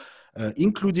sector,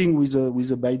 including with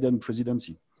the Biden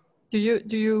presidency. Do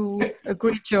you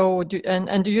agree, Joe?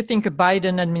 And do you think a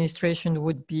Biden administration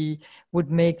would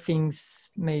make things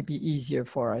maybe easier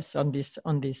for us on this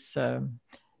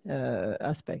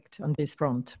aspect, on this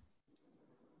front?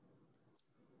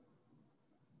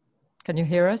 Can you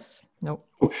hear us? No.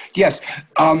 Yes.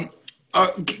 Can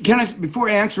I, before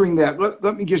answering that,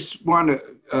 let me just want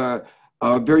to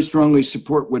very strongly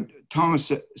support what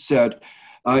Thomas said.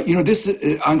 This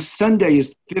on Sunday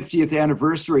is the 50th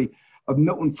anniversary of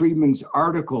Milton Friedman's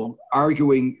article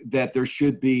arguing that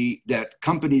that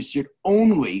companies should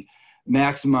only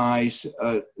maximize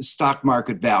stock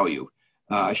market value,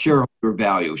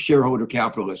 shareholder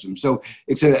capitalism. So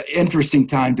it's an interesting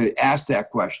time to ask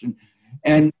that question.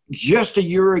 And just a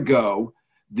year ago,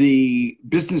 the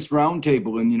Business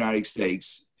Roundtable in the United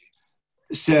States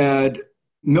said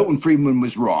Milton Friedman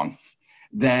was wrong,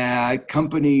 that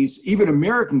companies, even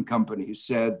American companies,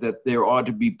 said that they ought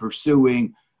to be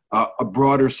pursuing a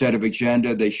broader set of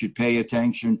agenda. They should pay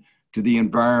attention to the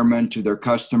environment, to their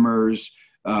customers,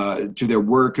 to their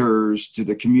workers, to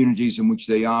the communities in which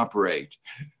they operate.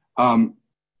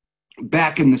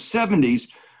 Back in the 70s,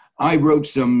 I wrote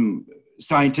some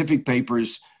scientific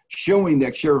papers showing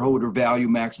that shareholder value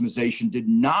maximization did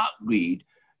not lead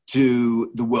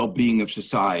to the well-being of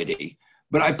society.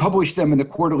 But I published them in the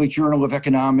Quarterly Journal of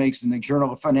Economics and the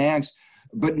Journal of Finance,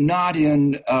 but not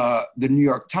in the New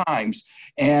York Times.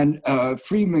 And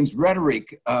Friedman's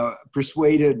rhetoric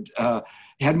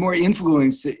had more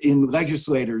influence in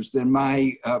legislators than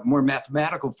my more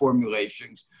mathematical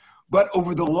formulations. But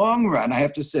over the long run, I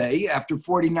have to say, after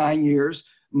 49 years,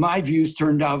 my views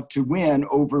turned out to win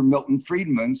over Milton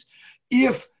Friedman's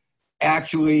if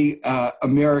actually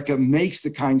America makes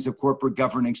the kinds of corporate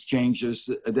governance changes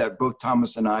that both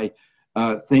Thomas and I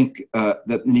think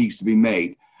that needs to be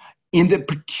made. In the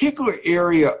particular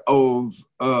area of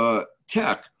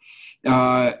tech,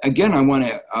 again, I want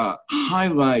to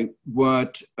highlight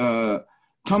what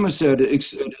Thomas said.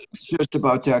 It's just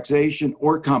about taxation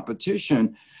or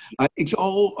competition. It's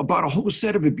all about a whole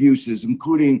set of abuses,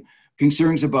 including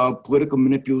concerns about political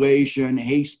manipulation,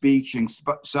 hate speech,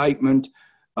 incitement,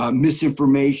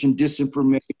 misinformation,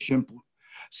 disinformation.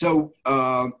 So,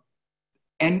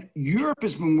 and Europe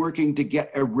has been working to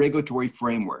get a regulatory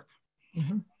framework.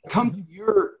 Mm-hmm. Come to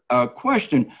your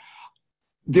question,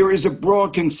 there is a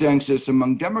broad consensus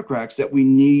among Democrats that we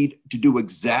need to do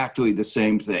exactly the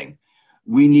same thing.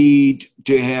 We need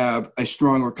to have a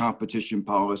stronger competition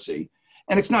policy.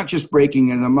 And it's not just breaking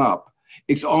them up.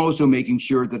 It's also making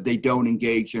sure that they don't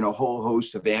engage in a whole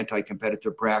host of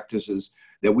anti-competitive practices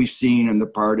that we've seen on the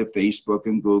part of Facebook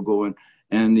and Google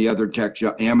and the other tech,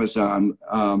 Amazon.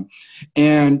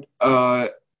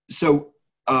 So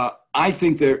I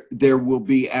think there will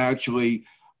be actually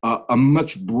a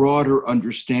much broader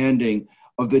understanding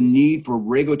of the need for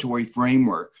regulatory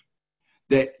framework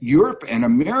that Europe and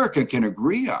America can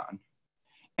agree on.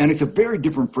 And it's a very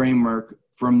different framework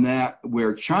from that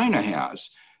where China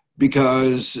has,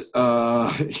 because,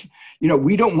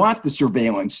 we don't want the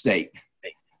surveillance state.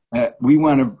 We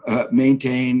want to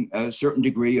maintain a certain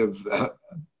degree of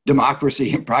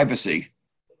democracy and privacy.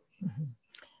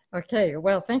 Okay,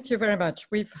 well, thank you very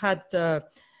much. We've had,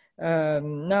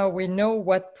 now we know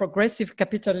what progressive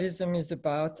capitalism is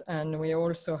about, and we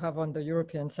also have on the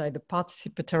European side the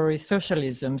participatory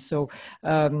socialism. So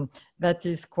that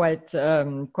is quite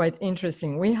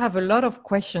interesting. We have a lot of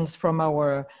questions from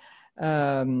our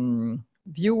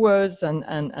viewers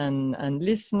and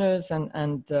listeners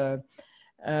and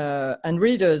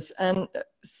readers, and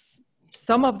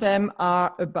some of them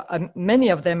are about, many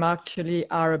of them actually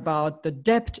are about the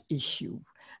debt issue,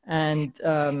 and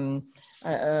on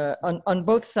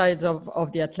both sides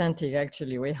of the Atlantic.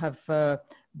 Actually, we have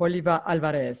Bolivar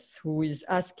Alvarez, who is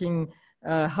asking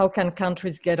how can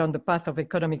countries get on the path of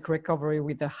economic recovery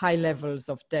with the high levels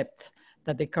of debt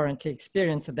that they currently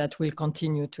experience, and that will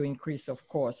continue to increase, of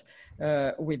course,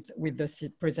 with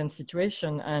the present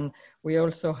situation. And we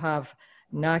also have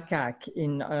Nakak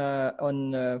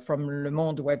from Le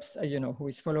Monde website, who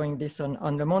is following this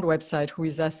on Le Monde website, who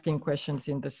is asking questions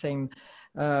in the same,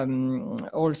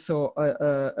 also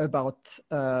about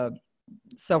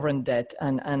sovereign debt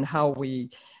and how we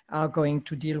are going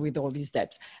to deal with all these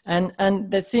debts.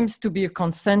 And there seems to be a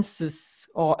consensus,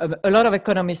 or a lot of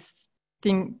economists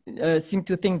seem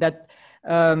to think that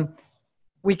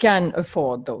we can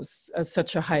afford those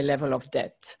such a high level of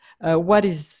debt. What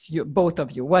is both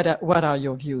of you? What are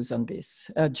your views on this?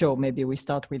 Joe, maybe we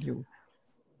start with you.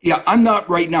 Yeah, I'm not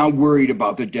right now worried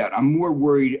about the debt. I'm more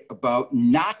worried about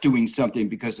not doing something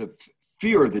because of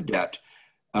fear of the debt.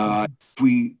 If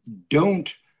we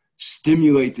don't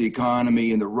stimulate the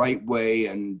economy in the right way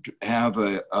and have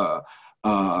a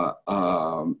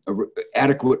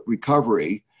adequate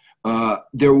recovery,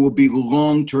 there will be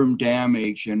long-term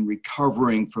damage, and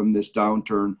recovering from this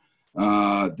downturn,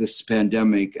 this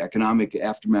pandemic, economic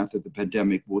aftermath of the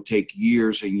pandemic, will take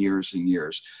years and years and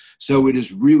years. So it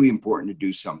is really important to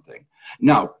do something.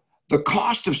 Now, the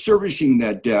cost of servicing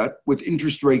that debt with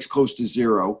interest rates close to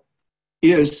zero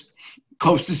is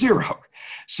close to zero.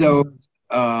 So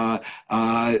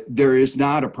there is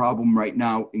not a problem right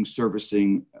now in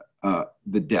servicing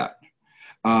the debt.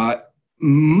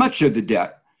 Much of the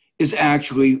debt is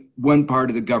actually one part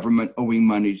of the government owing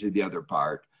money to the other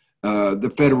part.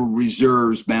 The Federal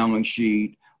Reserve's balance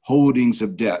sheet holdings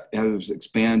of debt has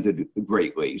expanded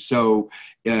greatly. So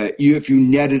if you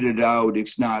netted it out,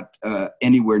 it's not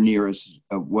anywhere near as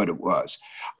what it was.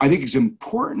 I think it's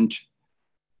important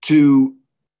to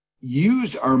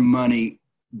use our money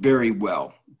very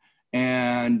well.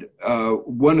 And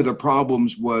one of the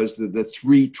problems was that the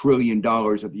 $3 trillion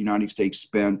that the United States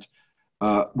spent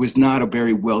was not a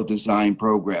very well-designed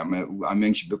program. I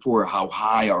mentioned before how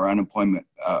high our unemployment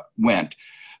went.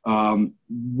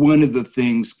 One of the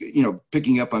things,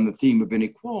 picking up on the theme of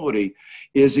inequality,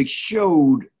 is it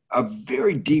showed a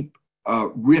very deep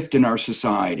rift in our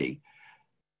society.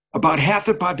 About half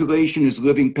the population is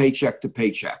living paycheck to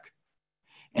paycheck.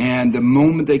 And the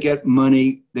moment they get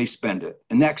money, they spend it.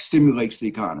 And that stimulates the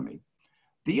economy.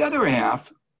 The other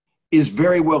half is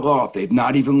very well off. They've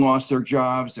not even lost their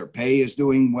jobs. Their pay is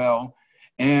doing well.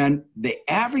 And the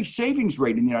average savings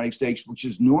rate in the United States, which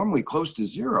is normally close to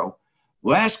zero,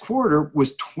 last quarter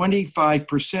was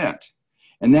 25%.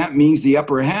 And that means the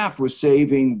upper half was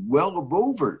saving well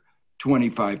over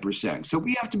 25%. So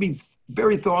we have to be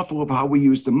very thoughtful of how we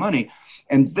use the money.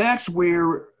 And that's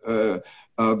where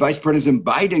Vice President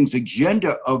Biden's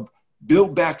agenda of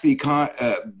build back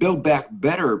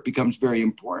better becomes very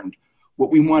important. What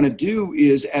we want to do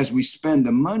is, as we spend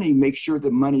the money, make sure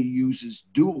the money uses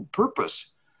dual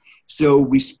purpose. So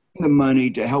we spend the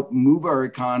money to help move our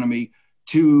economy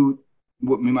to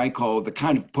what we might call the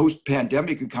kind of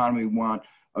post-pandemic economy we want,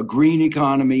 a green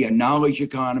economy, a knowledge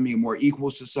economy, a more equal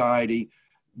society.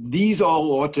 These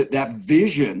all that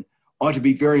vision ought to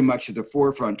be very much at the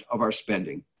forefront of our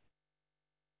spending.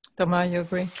 Thomas, you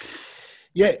agree?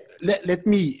 Yeah, let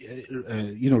me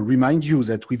remind you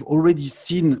that we've already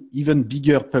seen even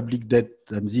bigger public debt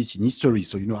than this in history.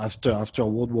 So, after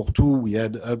World War II, we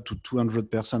had up to 200%,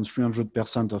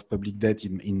 300% of public debt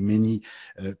in many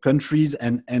countries.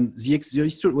 And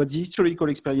what the historical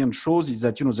experience shows is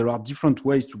that, there are different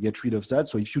ways to get rid of that.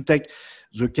 So if you take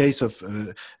the case of,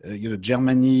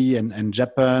 Germany and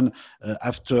Japan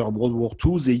after World War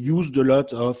II, they used a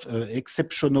lot of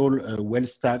exceptional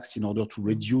wealth tax in order to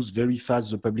reduce very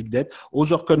fast the public debt.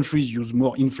 Other countries use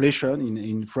more inflation.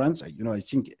 In France, I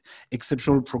think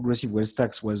exceptional progressive wealth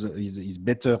tax is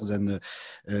better than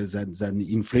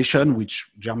inflation, which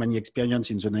Germany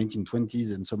experienced in the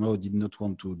 1920s and somehow did not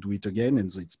want to do it again.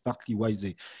 And so it's partly why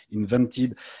they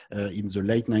invented in the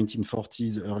late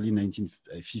 1940s, early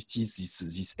 1950s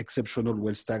this exceptional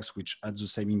wealth tax, which had the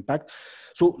same impact.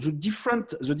 So the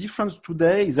difference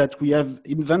today is that we have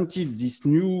invented this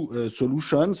new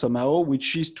solution somehow,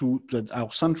 which is that our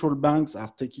central banks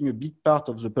are taking a big part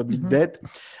of the public debt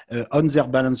on their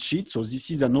balance sheet. So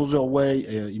this is another way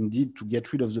indeed to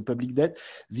get rid of the public debt.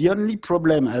 The only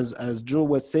problem, as Joe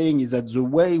was saying, is that the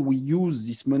way we use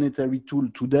this monetary tool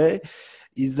today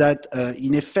is that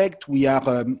in effect we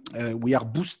are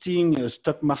boosting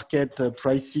stock market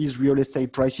prices, real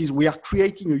estate prices. We are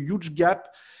creating a huge gap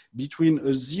between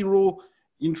a zero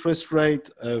interest rate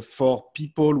for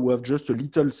people who have just a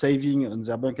little saving on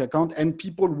their bank account and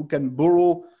people who can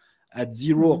borrow at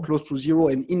zero or close to zero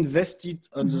and invest it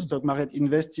on the stock market,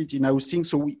 invest it in housing.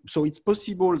 So it's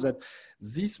possible that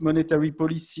this monetary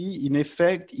policy, in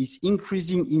effect, is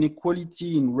increasing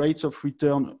inequality in rates of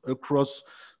return across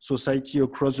society,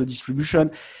 across the distribution,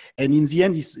 and in the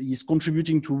end is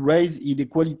contributing to raise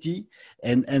inequality.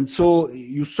 And so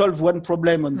you solve one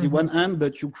problem on the one hand,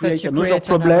 but you create another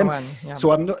problem. Yeah.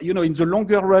 So I'm not, in the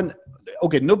longer run,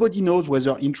 okay, nobody knows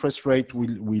whether interest rate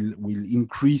will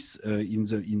increase in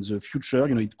the future.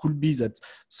 It could be that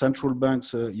central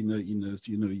banks in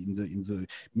the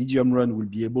medium run will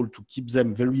be able to keep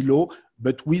them very low,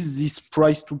 but with this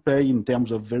price to pay in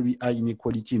terms of very high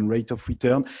inequality in rate of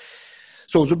return.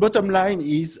 So the bottom line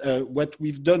is what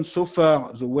we've done so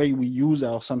far, the way we use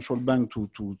our central bank to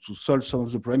solve some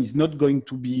of the problem is not going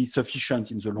to be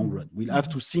sufficient in the long run. We'll have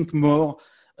to think more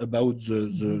about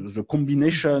the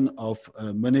combination of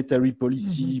monetary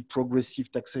policy, progressive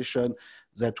taxation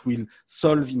that will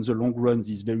solve in the long run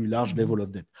this very large level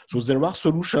of debt. So there are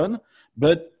solutions,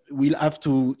 but we'll have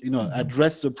to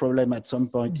address the problem at some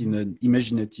point in an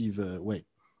imaginative way.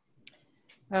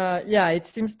 Yeah, it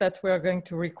seems that we are going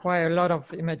to require a lot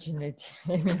of imagination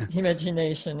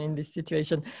in this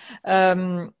situation.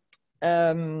 There's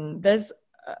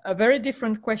a very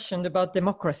different question about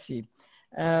democracy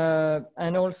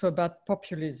and also about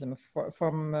populism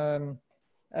from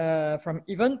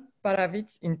Ivan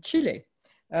Paravitz in Chile.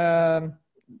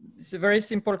 It's a very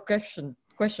simple question.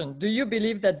 Do you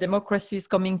believe that democracy is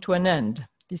coming to an end?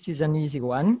 This is an easy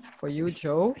one for you,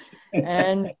 Joe.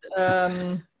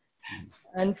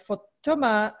 And for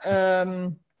Thomas,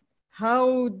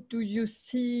 how do you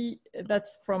see,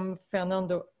 that's from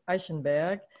Fernando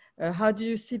Eichenberg, how do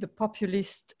you see the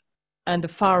populist and the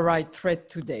far-right threat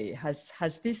today?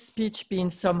 Has this speech been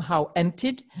somehow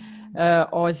emptied,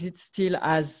 or is it still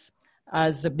as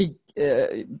a big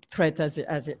threat as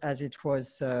it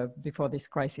was before this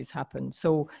crisis happened?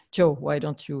 So, Joe, why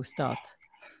don't you start?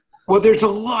 Well, there's a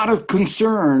lot of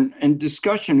concern and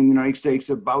discussion in the United States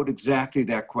about exactly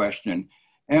that question.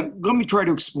 And let me try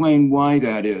to explain why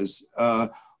that is.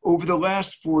 Over the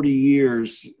last 40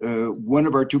 years, one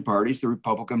of our two parties, the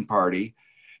Republican Party,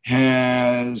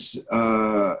 has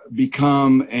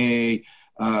become a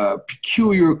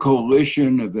peculiar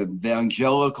coalition of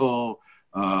evangelical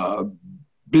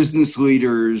business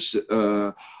leaders,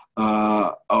 a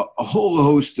whole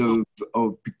host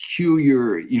of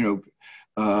peculiar,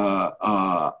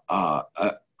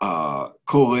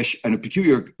 coalition, and a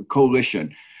peculiar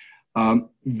coalition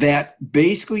that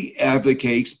basically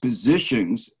advocates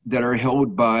positions that are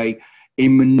held by a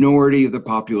minority of the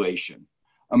population.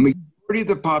 A majority of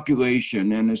the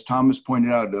population, and as Thomas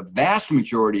pointed out, the vast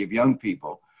majority of young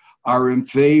people are in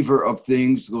favor of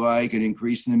things like an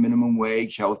increase in the minimum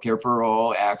wage, healthcare for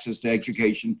all, access to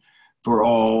education for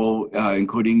all,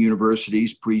 including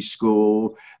universities,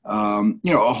 preschool,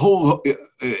 a whole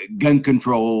gun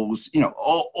controls,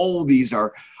 all these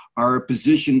are a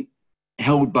position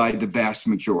held by the vast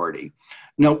majority.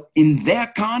 Now, in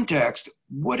that context,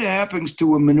 what happens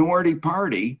to a minority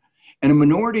party, and a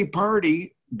minority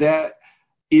party that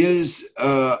is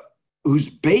whose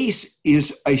base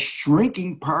is a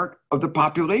shrinking part of the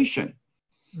population?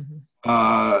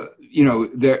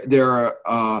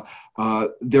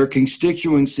 Their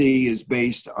constituency is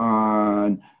based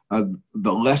on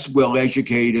the less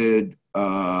well-educated.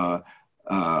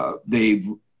 They've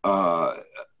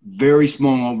very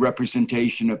small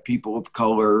representation of people of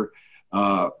color,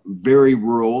 very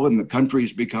rural, and the country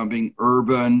is becoming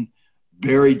urban,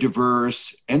 very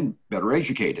diverse, and better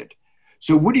educated.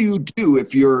 So what do you do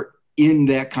if you're in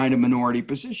that kind of minority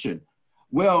position?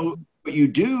 Well, what you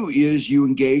do is you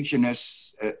engage in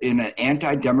an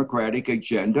anti-democratic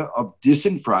agenda of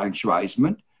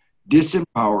disenfranchisement,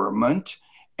 disempowerment,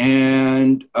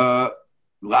 and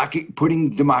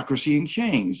putting democracy in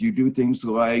chains. You do things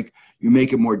like you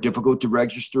make it more difficult to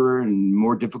register and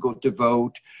more difficult to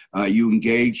vote. You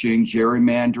engage in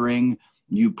gerrymandering.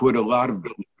 You put a lot of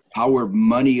power of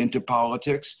money into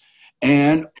politics.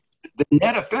 And the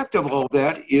net effect of all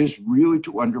that is really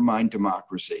to undermine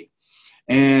democracy.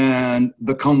 And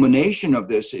the culmination of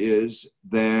this is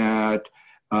that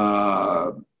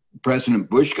President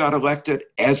Bush got elected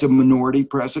as a minority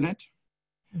president.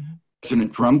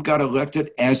 President Trump got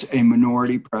elected as a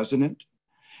minority president.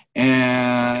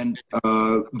 And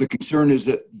the concern is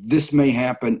that this may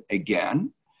happen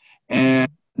again. And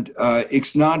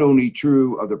it's not only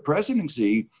true of the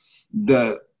presidency,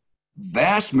 the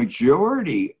vast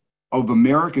majority of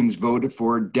Americans voted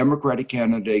for Democratic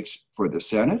candidates for the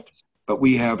Senate, but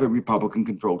we have a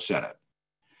Republican-controlled Senate.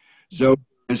 So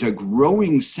there's a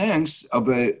growing sense of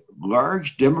a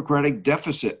large Democratic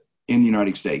deficit in the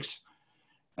United States.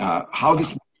 How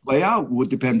this will play out will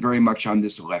depend very much on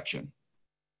this election.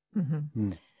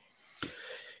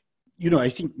 I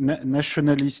think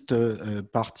nationalist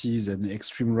parties and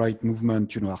extreme right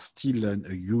movement, are still a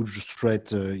huge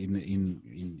threat in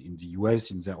the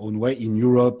US in their own way, in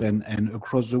Europe and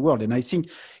across the world. And I think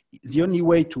the only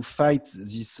way to fight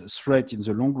this threat in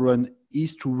the long run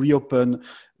is to reopen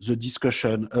the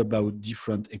discussion about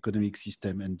different economic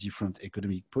system and different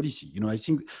economic policy. You know, I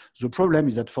think the problem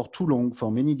is that for too long, for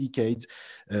many decades,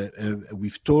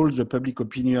 we've told the public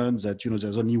opinion that, you know,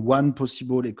 there's only one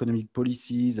possible economic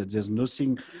policy, that there's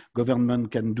nothing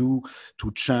government can do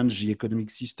to change the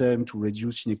economic system, to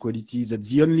reduce inequalities, that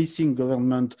the only thing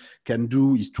government can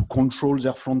do is to control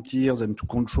their frontiers and to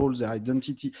control their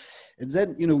identity. And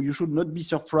then, you know, you should not be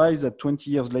surprised that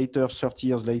 20 years later, 30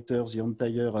 years later, the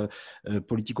entire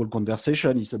political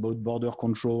conversation is about border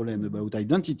control and about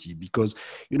identity. Because,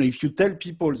 you know, if you tell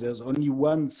people there's only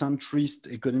one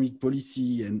centrist economic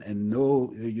policy and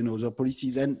no, you know, the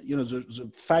policies, and, you know,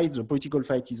 the political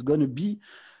fight is going to be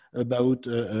about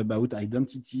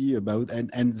identity,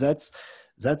 and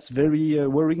that's very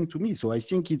worrying to me. So I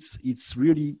think it's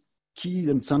really key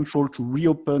and central to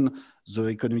reopen the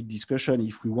economic discussion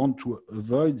if we want to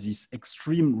avoid this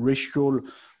extreme racial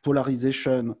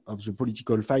polarization of the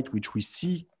political fight, which we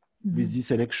see with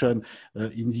this election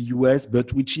in the US,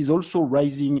 but which is also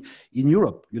rising in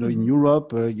Europe. You know, in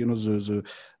Europe, you know, the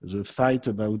fight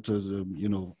about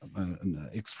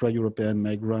extra-European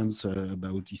migrants,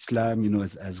 about Islam, you know,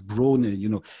 has grown. You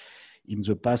know, in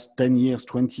the past 10 years,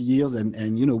 20 years,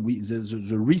 and you know,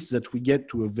 the risk that we get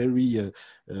to a very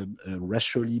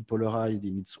racially polarized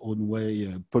in its own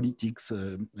way politics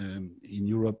in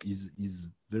Europe is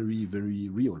very, very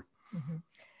real.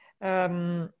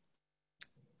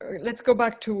 Let's go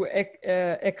back to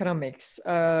economics.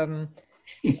 A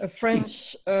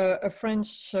French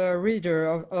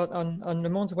reader on Le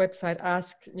Monde's website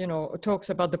asks, you know, talks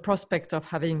about the prospect of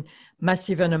having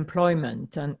massive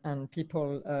unemployment and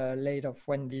people laid off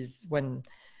when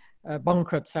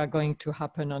bankrupts are going to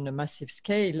happen on a massive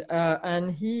scale.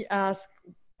 And he asked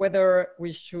whether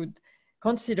we should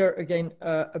consider again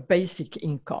a basic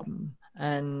income.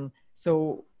 And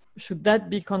so should that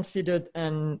be considered,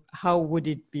 and how would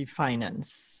it be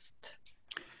financed?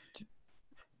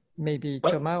 Maybe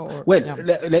Thomas?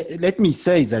 Let me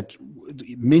say that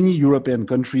many European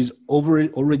countries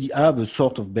already have a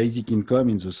sort of basic income,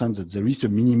 in the sense that there is a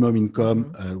minimum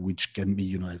income, which can be,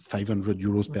 you know, 500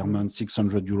 euros per month,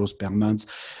 600 euros per month,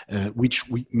 which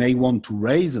we may want to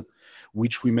raise,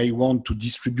 which we may want to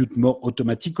distribute more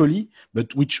automatically,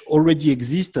 but which already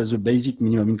exists as a basic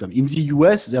minimum income. In the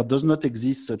US, there does not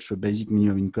exist such a basic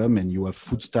minimum income, and you have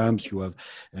food stamps, you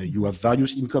have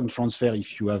various income transfer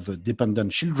if you have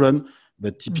dependent children,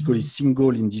 but typically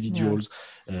single individuals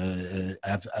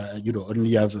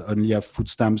only have food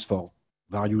stamps for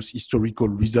various historical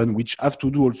reasons, which have to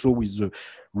do also with the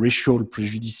racial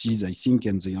prejudices, I think,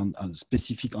 and the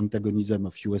specific antagonism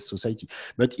of US society.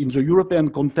 But in the European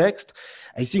context,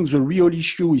 I think the real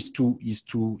issue is to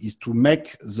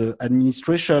make the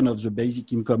administration of the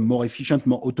basic income more efficient,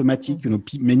 more automatic. You know,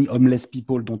 many homeless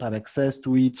people don't have access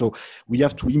to it, so we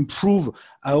have to improve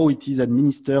how it is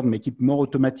administered, make it more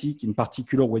automatic. In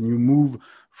particular, when you move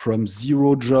from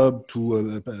zero job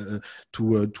to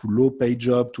low pay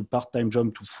job, to part-time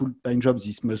job, to full-time job,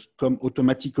 this must come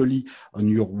automatically on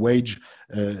your wage,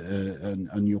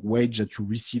 on your wage that you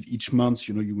receive each month.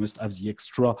 You know, you must have the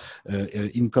extra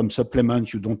income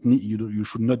supplement. You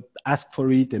should not ask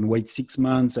for it and wait 6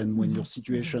 months, and when your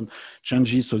situation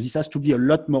changes. So this has to be a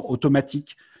lot more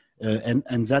automatic,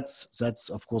 and that's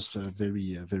of course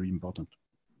very very important.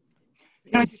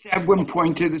 Can I just add one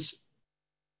point to this?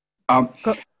 Go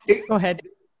ahead.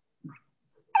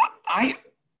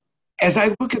 As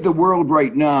I look at the world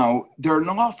right now, there are an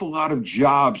awful lot of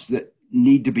jobs that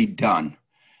need to be done.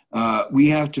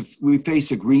 We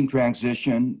face a green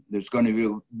transition. There's going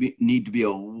to need to be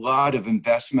a lot of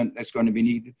investment that's going to be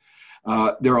needed.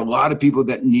 There are a lot of people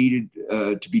that needed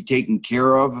to be taken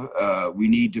care of. We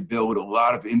need to build a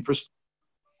lot of infrastructure.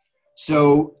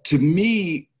 So to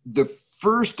me, the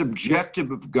first objective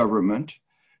of government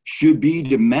should be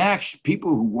to match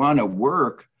people who want to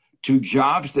work to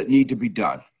jobs that need to be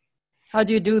done. How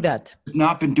do you do that? It's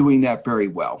not been doing that very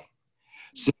well.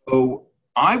 So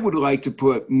I would like to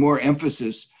put more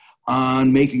emphasis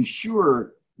on making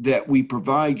sure that we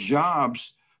provide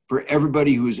jobs for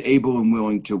everybody who is able and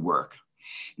willing to work.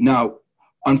 Now,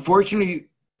 unfortunately,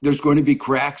 there's going to be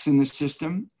cracks in the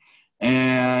system.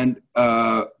 And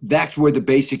that's where the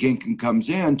basic income comes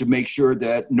in, to make sure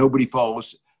that nobody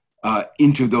falls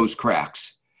into those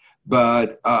cracks.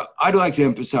 But I'd like to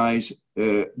emphasize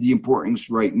the importance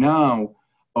right now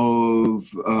of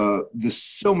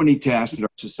so many tasks that our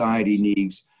society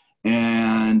needs.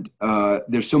 And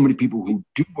there's so many people who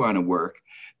do want to work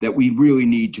that we really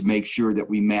need to make sure that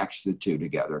we match the two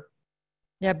together.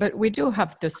 Yeah, but we do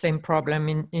have the same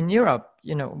problem in Europe,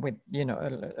 with,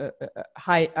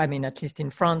 high, I mean, at least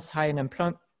in France, high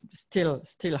unemployment,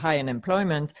 still high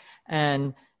unemployment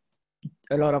and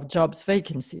a lot of jobs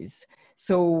vacancies.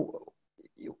 So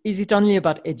is it only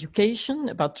about education,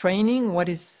 about training?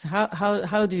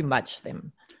 How do you match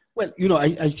them? Well,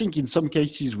 I think in some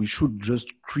cases we should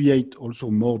just create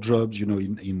also more jobs,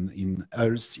 in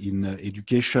health, in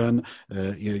education,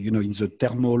 in the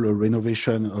thermal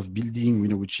renovation of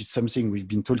building, which is something we've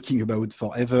been talking about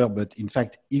forever. But in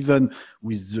fact, even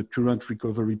with the current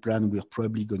recovery plan, we're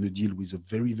probably going to deal with a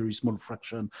very, very small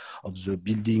fraction of the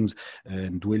buildings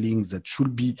and dwellings that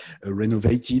should be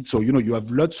renovated. So, you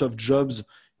have lots of jobs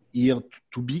here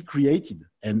to be created.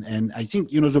 And I think,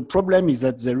 the problem is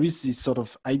that there is this sort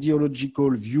of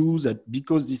ideological view that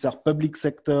because these are public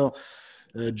sector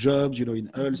jobs,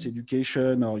 in health,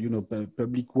 education, or,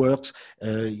 public works,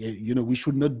 we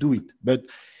should not do it. But,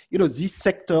 these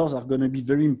sectors are going to be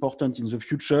very important in the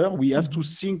future. We have to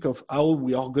think of how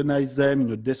we organize them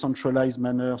in a decentralized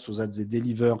manner so that they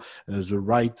deliver the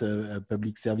right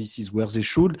public services where they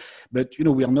should. But,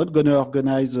 we are not going to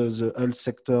organize the health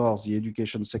sector or the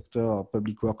education sector or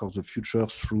public work of the future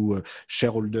through a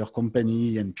shareholder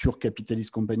company and pure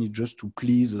capitalist company just to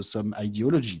please some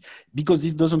ideology. Because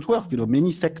this doesn't work.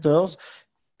 Many sectors,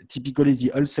 typically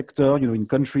the health sector, in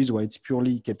countries where it's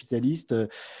purely capitalist,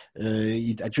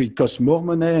 it actually costs more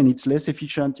money and it's less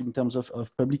efficient in terms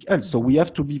of public health. So we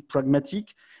have to be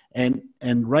pragmatic. And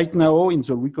right now in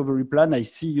the recovery plan, I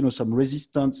see, some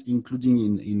resistance,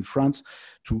 including in France,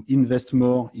 to invest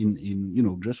more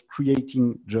in just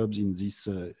creating jobs in these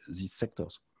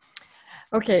sectors.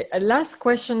 Okay, a last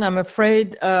question, I'm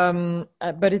afraid,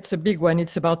 but it's a big one.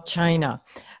 It's about China.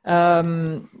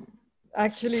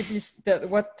 Actually, this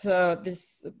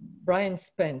Brian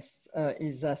Spence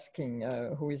is asking,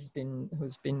 who's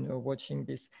been watching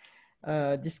this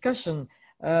discussion.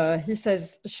 He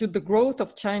says, should the growth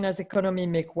of China's economy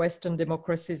make Western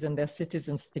democracies and their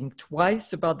citizens think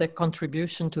twice about their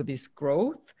contribution to this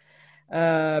growth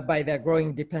by their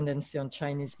growing dependency on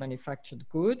Chinese manufactured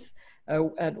goods?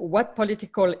 And what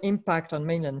political impact on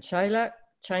mainland China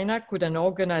could an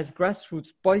organized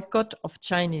grassroots boycott of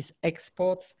Chinese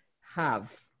exports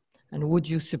have? And would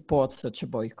you support such a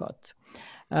boycott?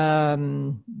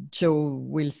 Joe,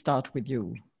 we'll start with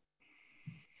you.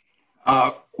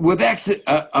 Well, that's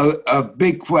a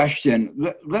big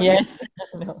question.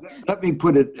 Let me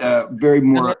put it very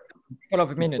more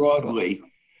broadly.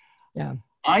 Yeah.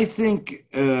 I think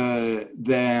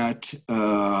that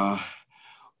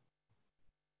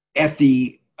at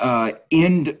the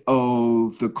end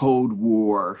of the Cold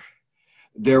War,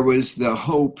 there was the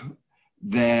hope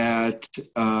that,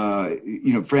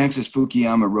 Francis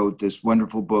Fukuyama wrote this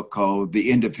wonderful book called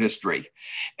The End of History.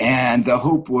 And the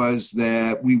hope was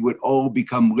that we would all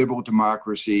become liberal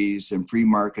democracies and free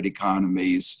market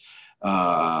economies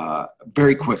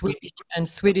very quickly.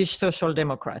 Swedish social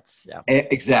democrats, yeah.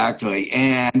 Exactly.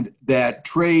 And that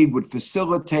trade would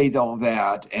facilitate all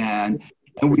that. And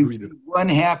we would be one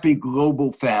happy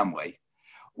global family.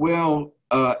 Well,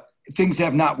 things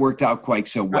have not worked out quite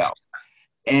so well.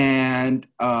 And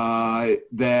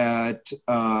that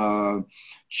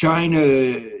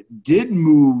China did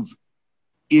move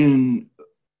in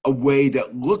a way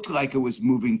that looked like it was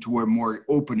moving toward a more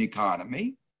open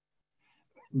economy,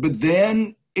 but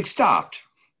then it stopped,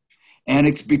 and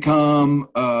it's become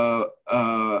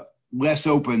less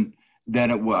open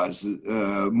than it was,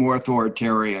 more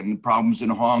authoritarian. Problems in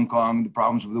Hong Kong, the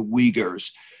problems with the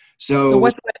Uyghurs. So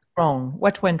what went wrong?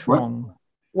 What went wrong?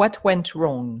 What went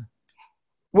wrong?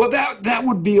 Well, that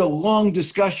would be a long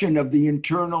discussion of the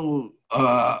internal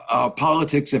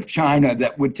politics of China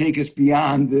that would take us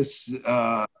beyond this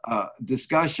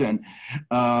discussion.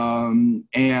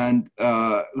 And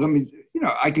let me,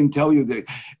 I can tell you that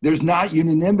there's not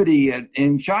unanimity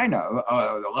in China.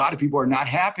 A lot of people are not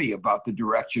happy about the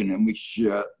direction in which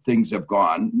things have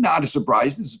gone. Not a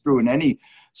surprise. This is true in any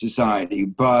society.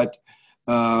 But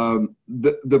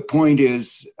the point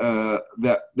is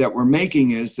that we're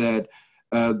making is that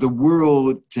the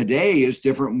world today is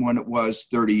different from when it was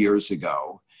 30 years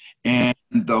ago. And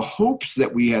the hopes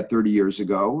that we had 30 years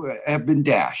ago have been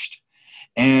dashed.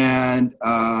 And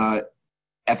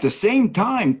at the same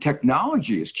time,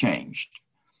 technology has changed.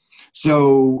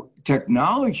 So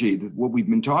technology, what we've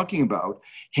been talking about,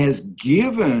 has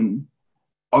given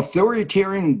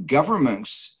authoritarian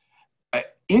governments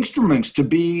instruments to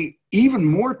be even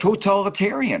more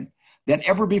totalitarian than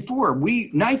ever before.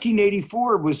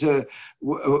 1984 was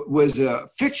a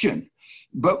fiction,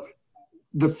 but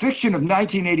the fiction of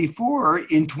 1984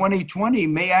 in 2020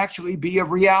 may actually be a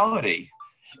reality.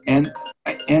 and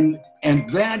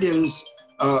that is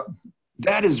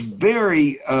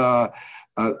very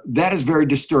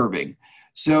disturbing.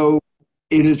 So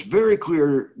it is very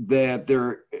clear that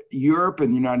Europe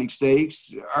and the United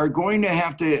States are going to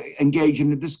have to engage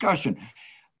in a discussion.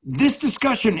 This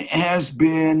discussion has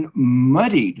been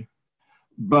muddied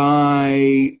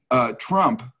by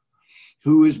Trump,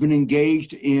 who has been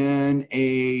engaged in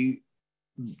a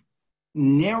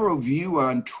narrow view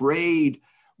on trade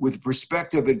with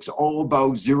perspective. It's all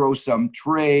about zero-sum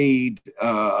trade.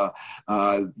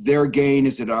 Their gain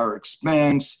is at our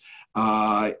expense.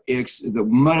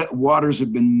 The waters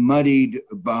have been muddied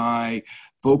by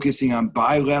focusing on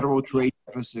bilateral trade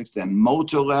deficits and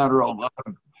multilateral, a lot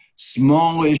of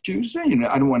small issues. You know,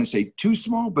 I don't want to say too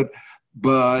small, but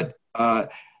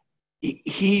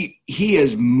he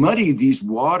has muddied these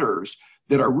waters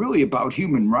that are really about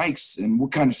human rights and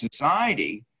what kind of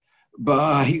society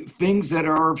by things that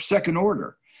are of second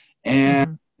order.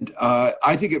 And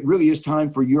I think it really is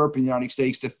time for Europe and the United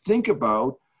States to think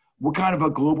about what kind of a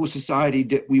global society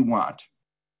that we want.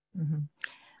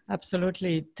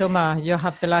 Absolutely. Thomas, you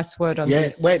have the last word on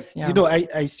this. Well, you know,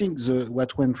 I think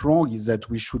what went wrong is that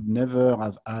we should never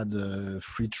have had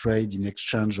free trade in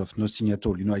exchange of nothing at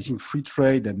all. You know, I think free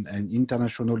trade and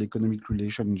international economic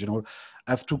relations in general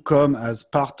have to come as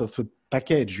part of a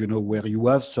package, you know, where you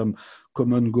have some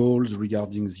common goals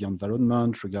regarding the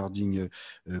environment, regarding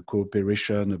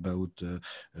cooperation about the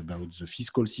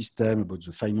fiscal system, about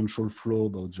the financial flow,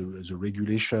 about the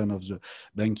regulation of the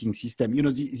banking system. You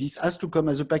know, this has to come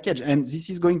as a package, and this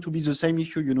is going to be the same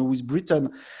issue, you know, with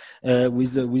Britain,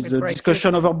 with the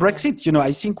discussion over Brexit. You know,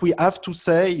 I think we have to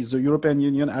say, the European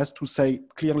Union has to say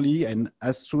clearly and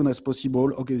as soon as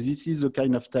possible, okay, this is the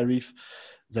kind of tariff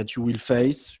that you will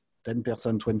face.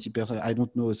 10%, 20%, I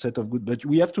don't know, a set of goods, but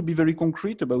we have to be very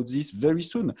concrete about this very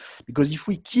soon, because if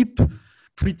we keep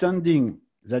pretending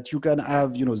that you can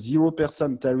have, you know,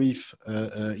 0% tariff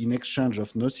in exchange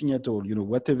of nothing at all, you know,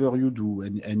 whatever you do,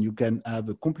 and you can have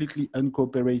a completely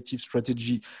uncooperative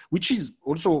strategy, which is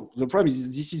also the problem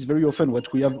is this is very often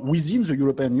what we have within the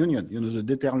European Union. You know, the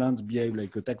Netherlands behave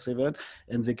like a tax haven,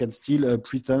 and they can still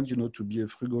pretend, you know, to be a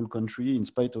frugal country in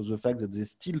spite of the fact that they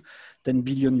still 10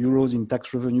 billion euros in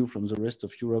tax revenue from the rest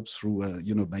of Europe through,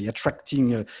 you know, by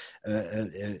attracting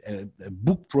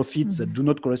book profits that do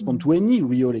not correspond to any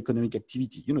real economic activity.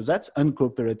 You know, that's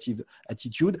uncooperative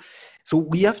attitude. So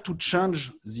we have to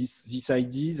change this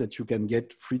idea that you can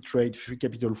get free trade, free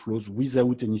capital flows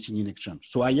without anything in exchange.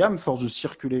 So I am for the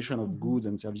circulation of goods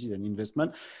and services and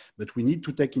investment, but we need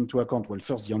to take into account, well,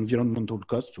 first the environmental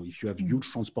cost. So if you have huge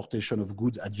transportation of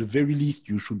goods, at the very least,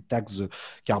 you should tax the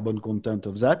carbon content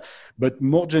of that. But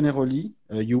more generally,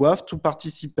 you have to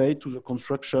participate to the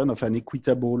construction of an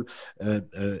equitable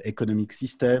economic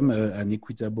system, an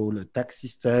equitable tax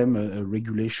system,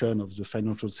 regulation of the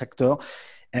financial sector.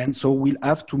 And so we'll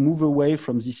have to move away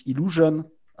from this illusion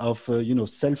of you know,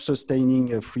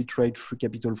 self-sustaining free trade, free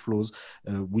capital flows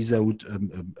without a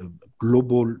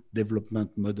global development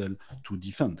model to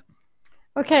defend.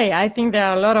 Okay, I think there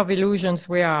are a lot of illusions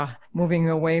we are moving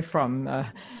away from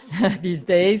these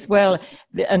days. Well,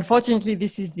 unfortunately,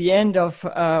 this is the end of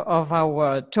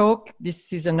our talk.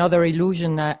 This is another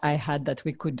illusion I had, that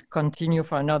we could continue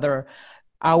for another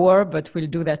hour, but we'll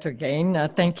do that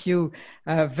again. Thank you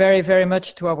very, very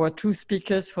much to our two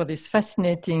speakers for this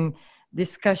fascinating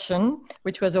discussion,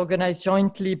 which was organized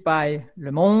jointly by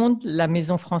Le Monde, La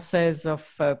Maison Française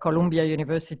of Columbia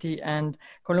University, and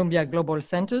Columbia Global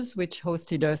Centers, which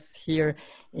hosted us here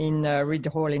in Reed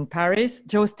Hall in Paris.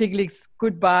 Joe Stiglitz,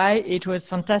 goodbye. It was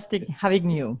fantastic having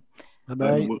you.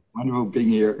 Bye-bye. Wonderful being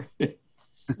here.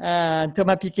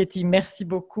 Thomas Piketty, merci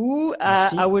beaucoup.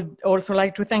 I would also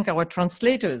like to thank our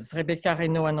translators, Rebecca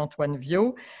Reynaud and Antoine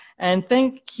Viau. And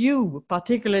thank you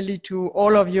particularly to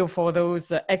all of you for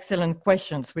those excellent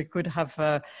questions. We could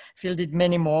have fielded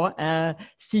many more.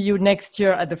 See you next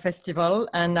year at the festival.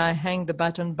 And I hang the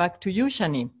baton back to you,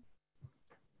 Shani,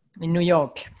 in New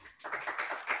York.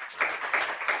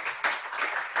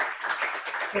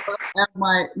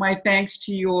 My thanks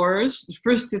to yours.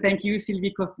 First, to thank you,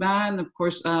 Sylvie Kauffmann, of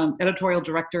course, editorial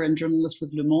director and journalist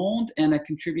with Le Monde, and a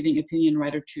contributing opinion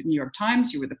writer to New York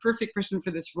Times. You were the perfect person for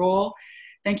this role.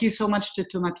 Thank you so much to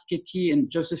Thomas Piketty and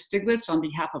Joseph Stiglitz on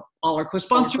behalf of all our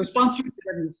co-sponsors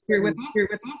here with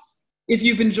us. If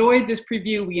you've enjoyed this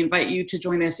preview, we invite you to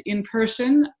join us in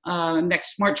person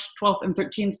next March 12th and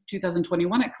 13th,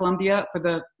 2021 at Columbia for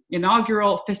the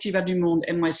inaugural Festival du Monde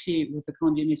NYC with the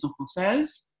Columbia Maison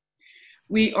Française.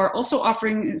 We are also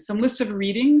offering some lists of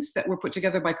readings that were put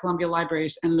together by Columbia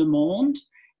Libraries and Le Monde,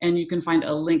 and you can find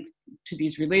a link to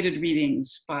these related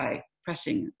readings by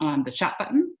pressing on the chat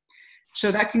button.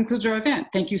 So that concludes our event.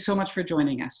 Thank you so much for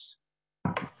joining us.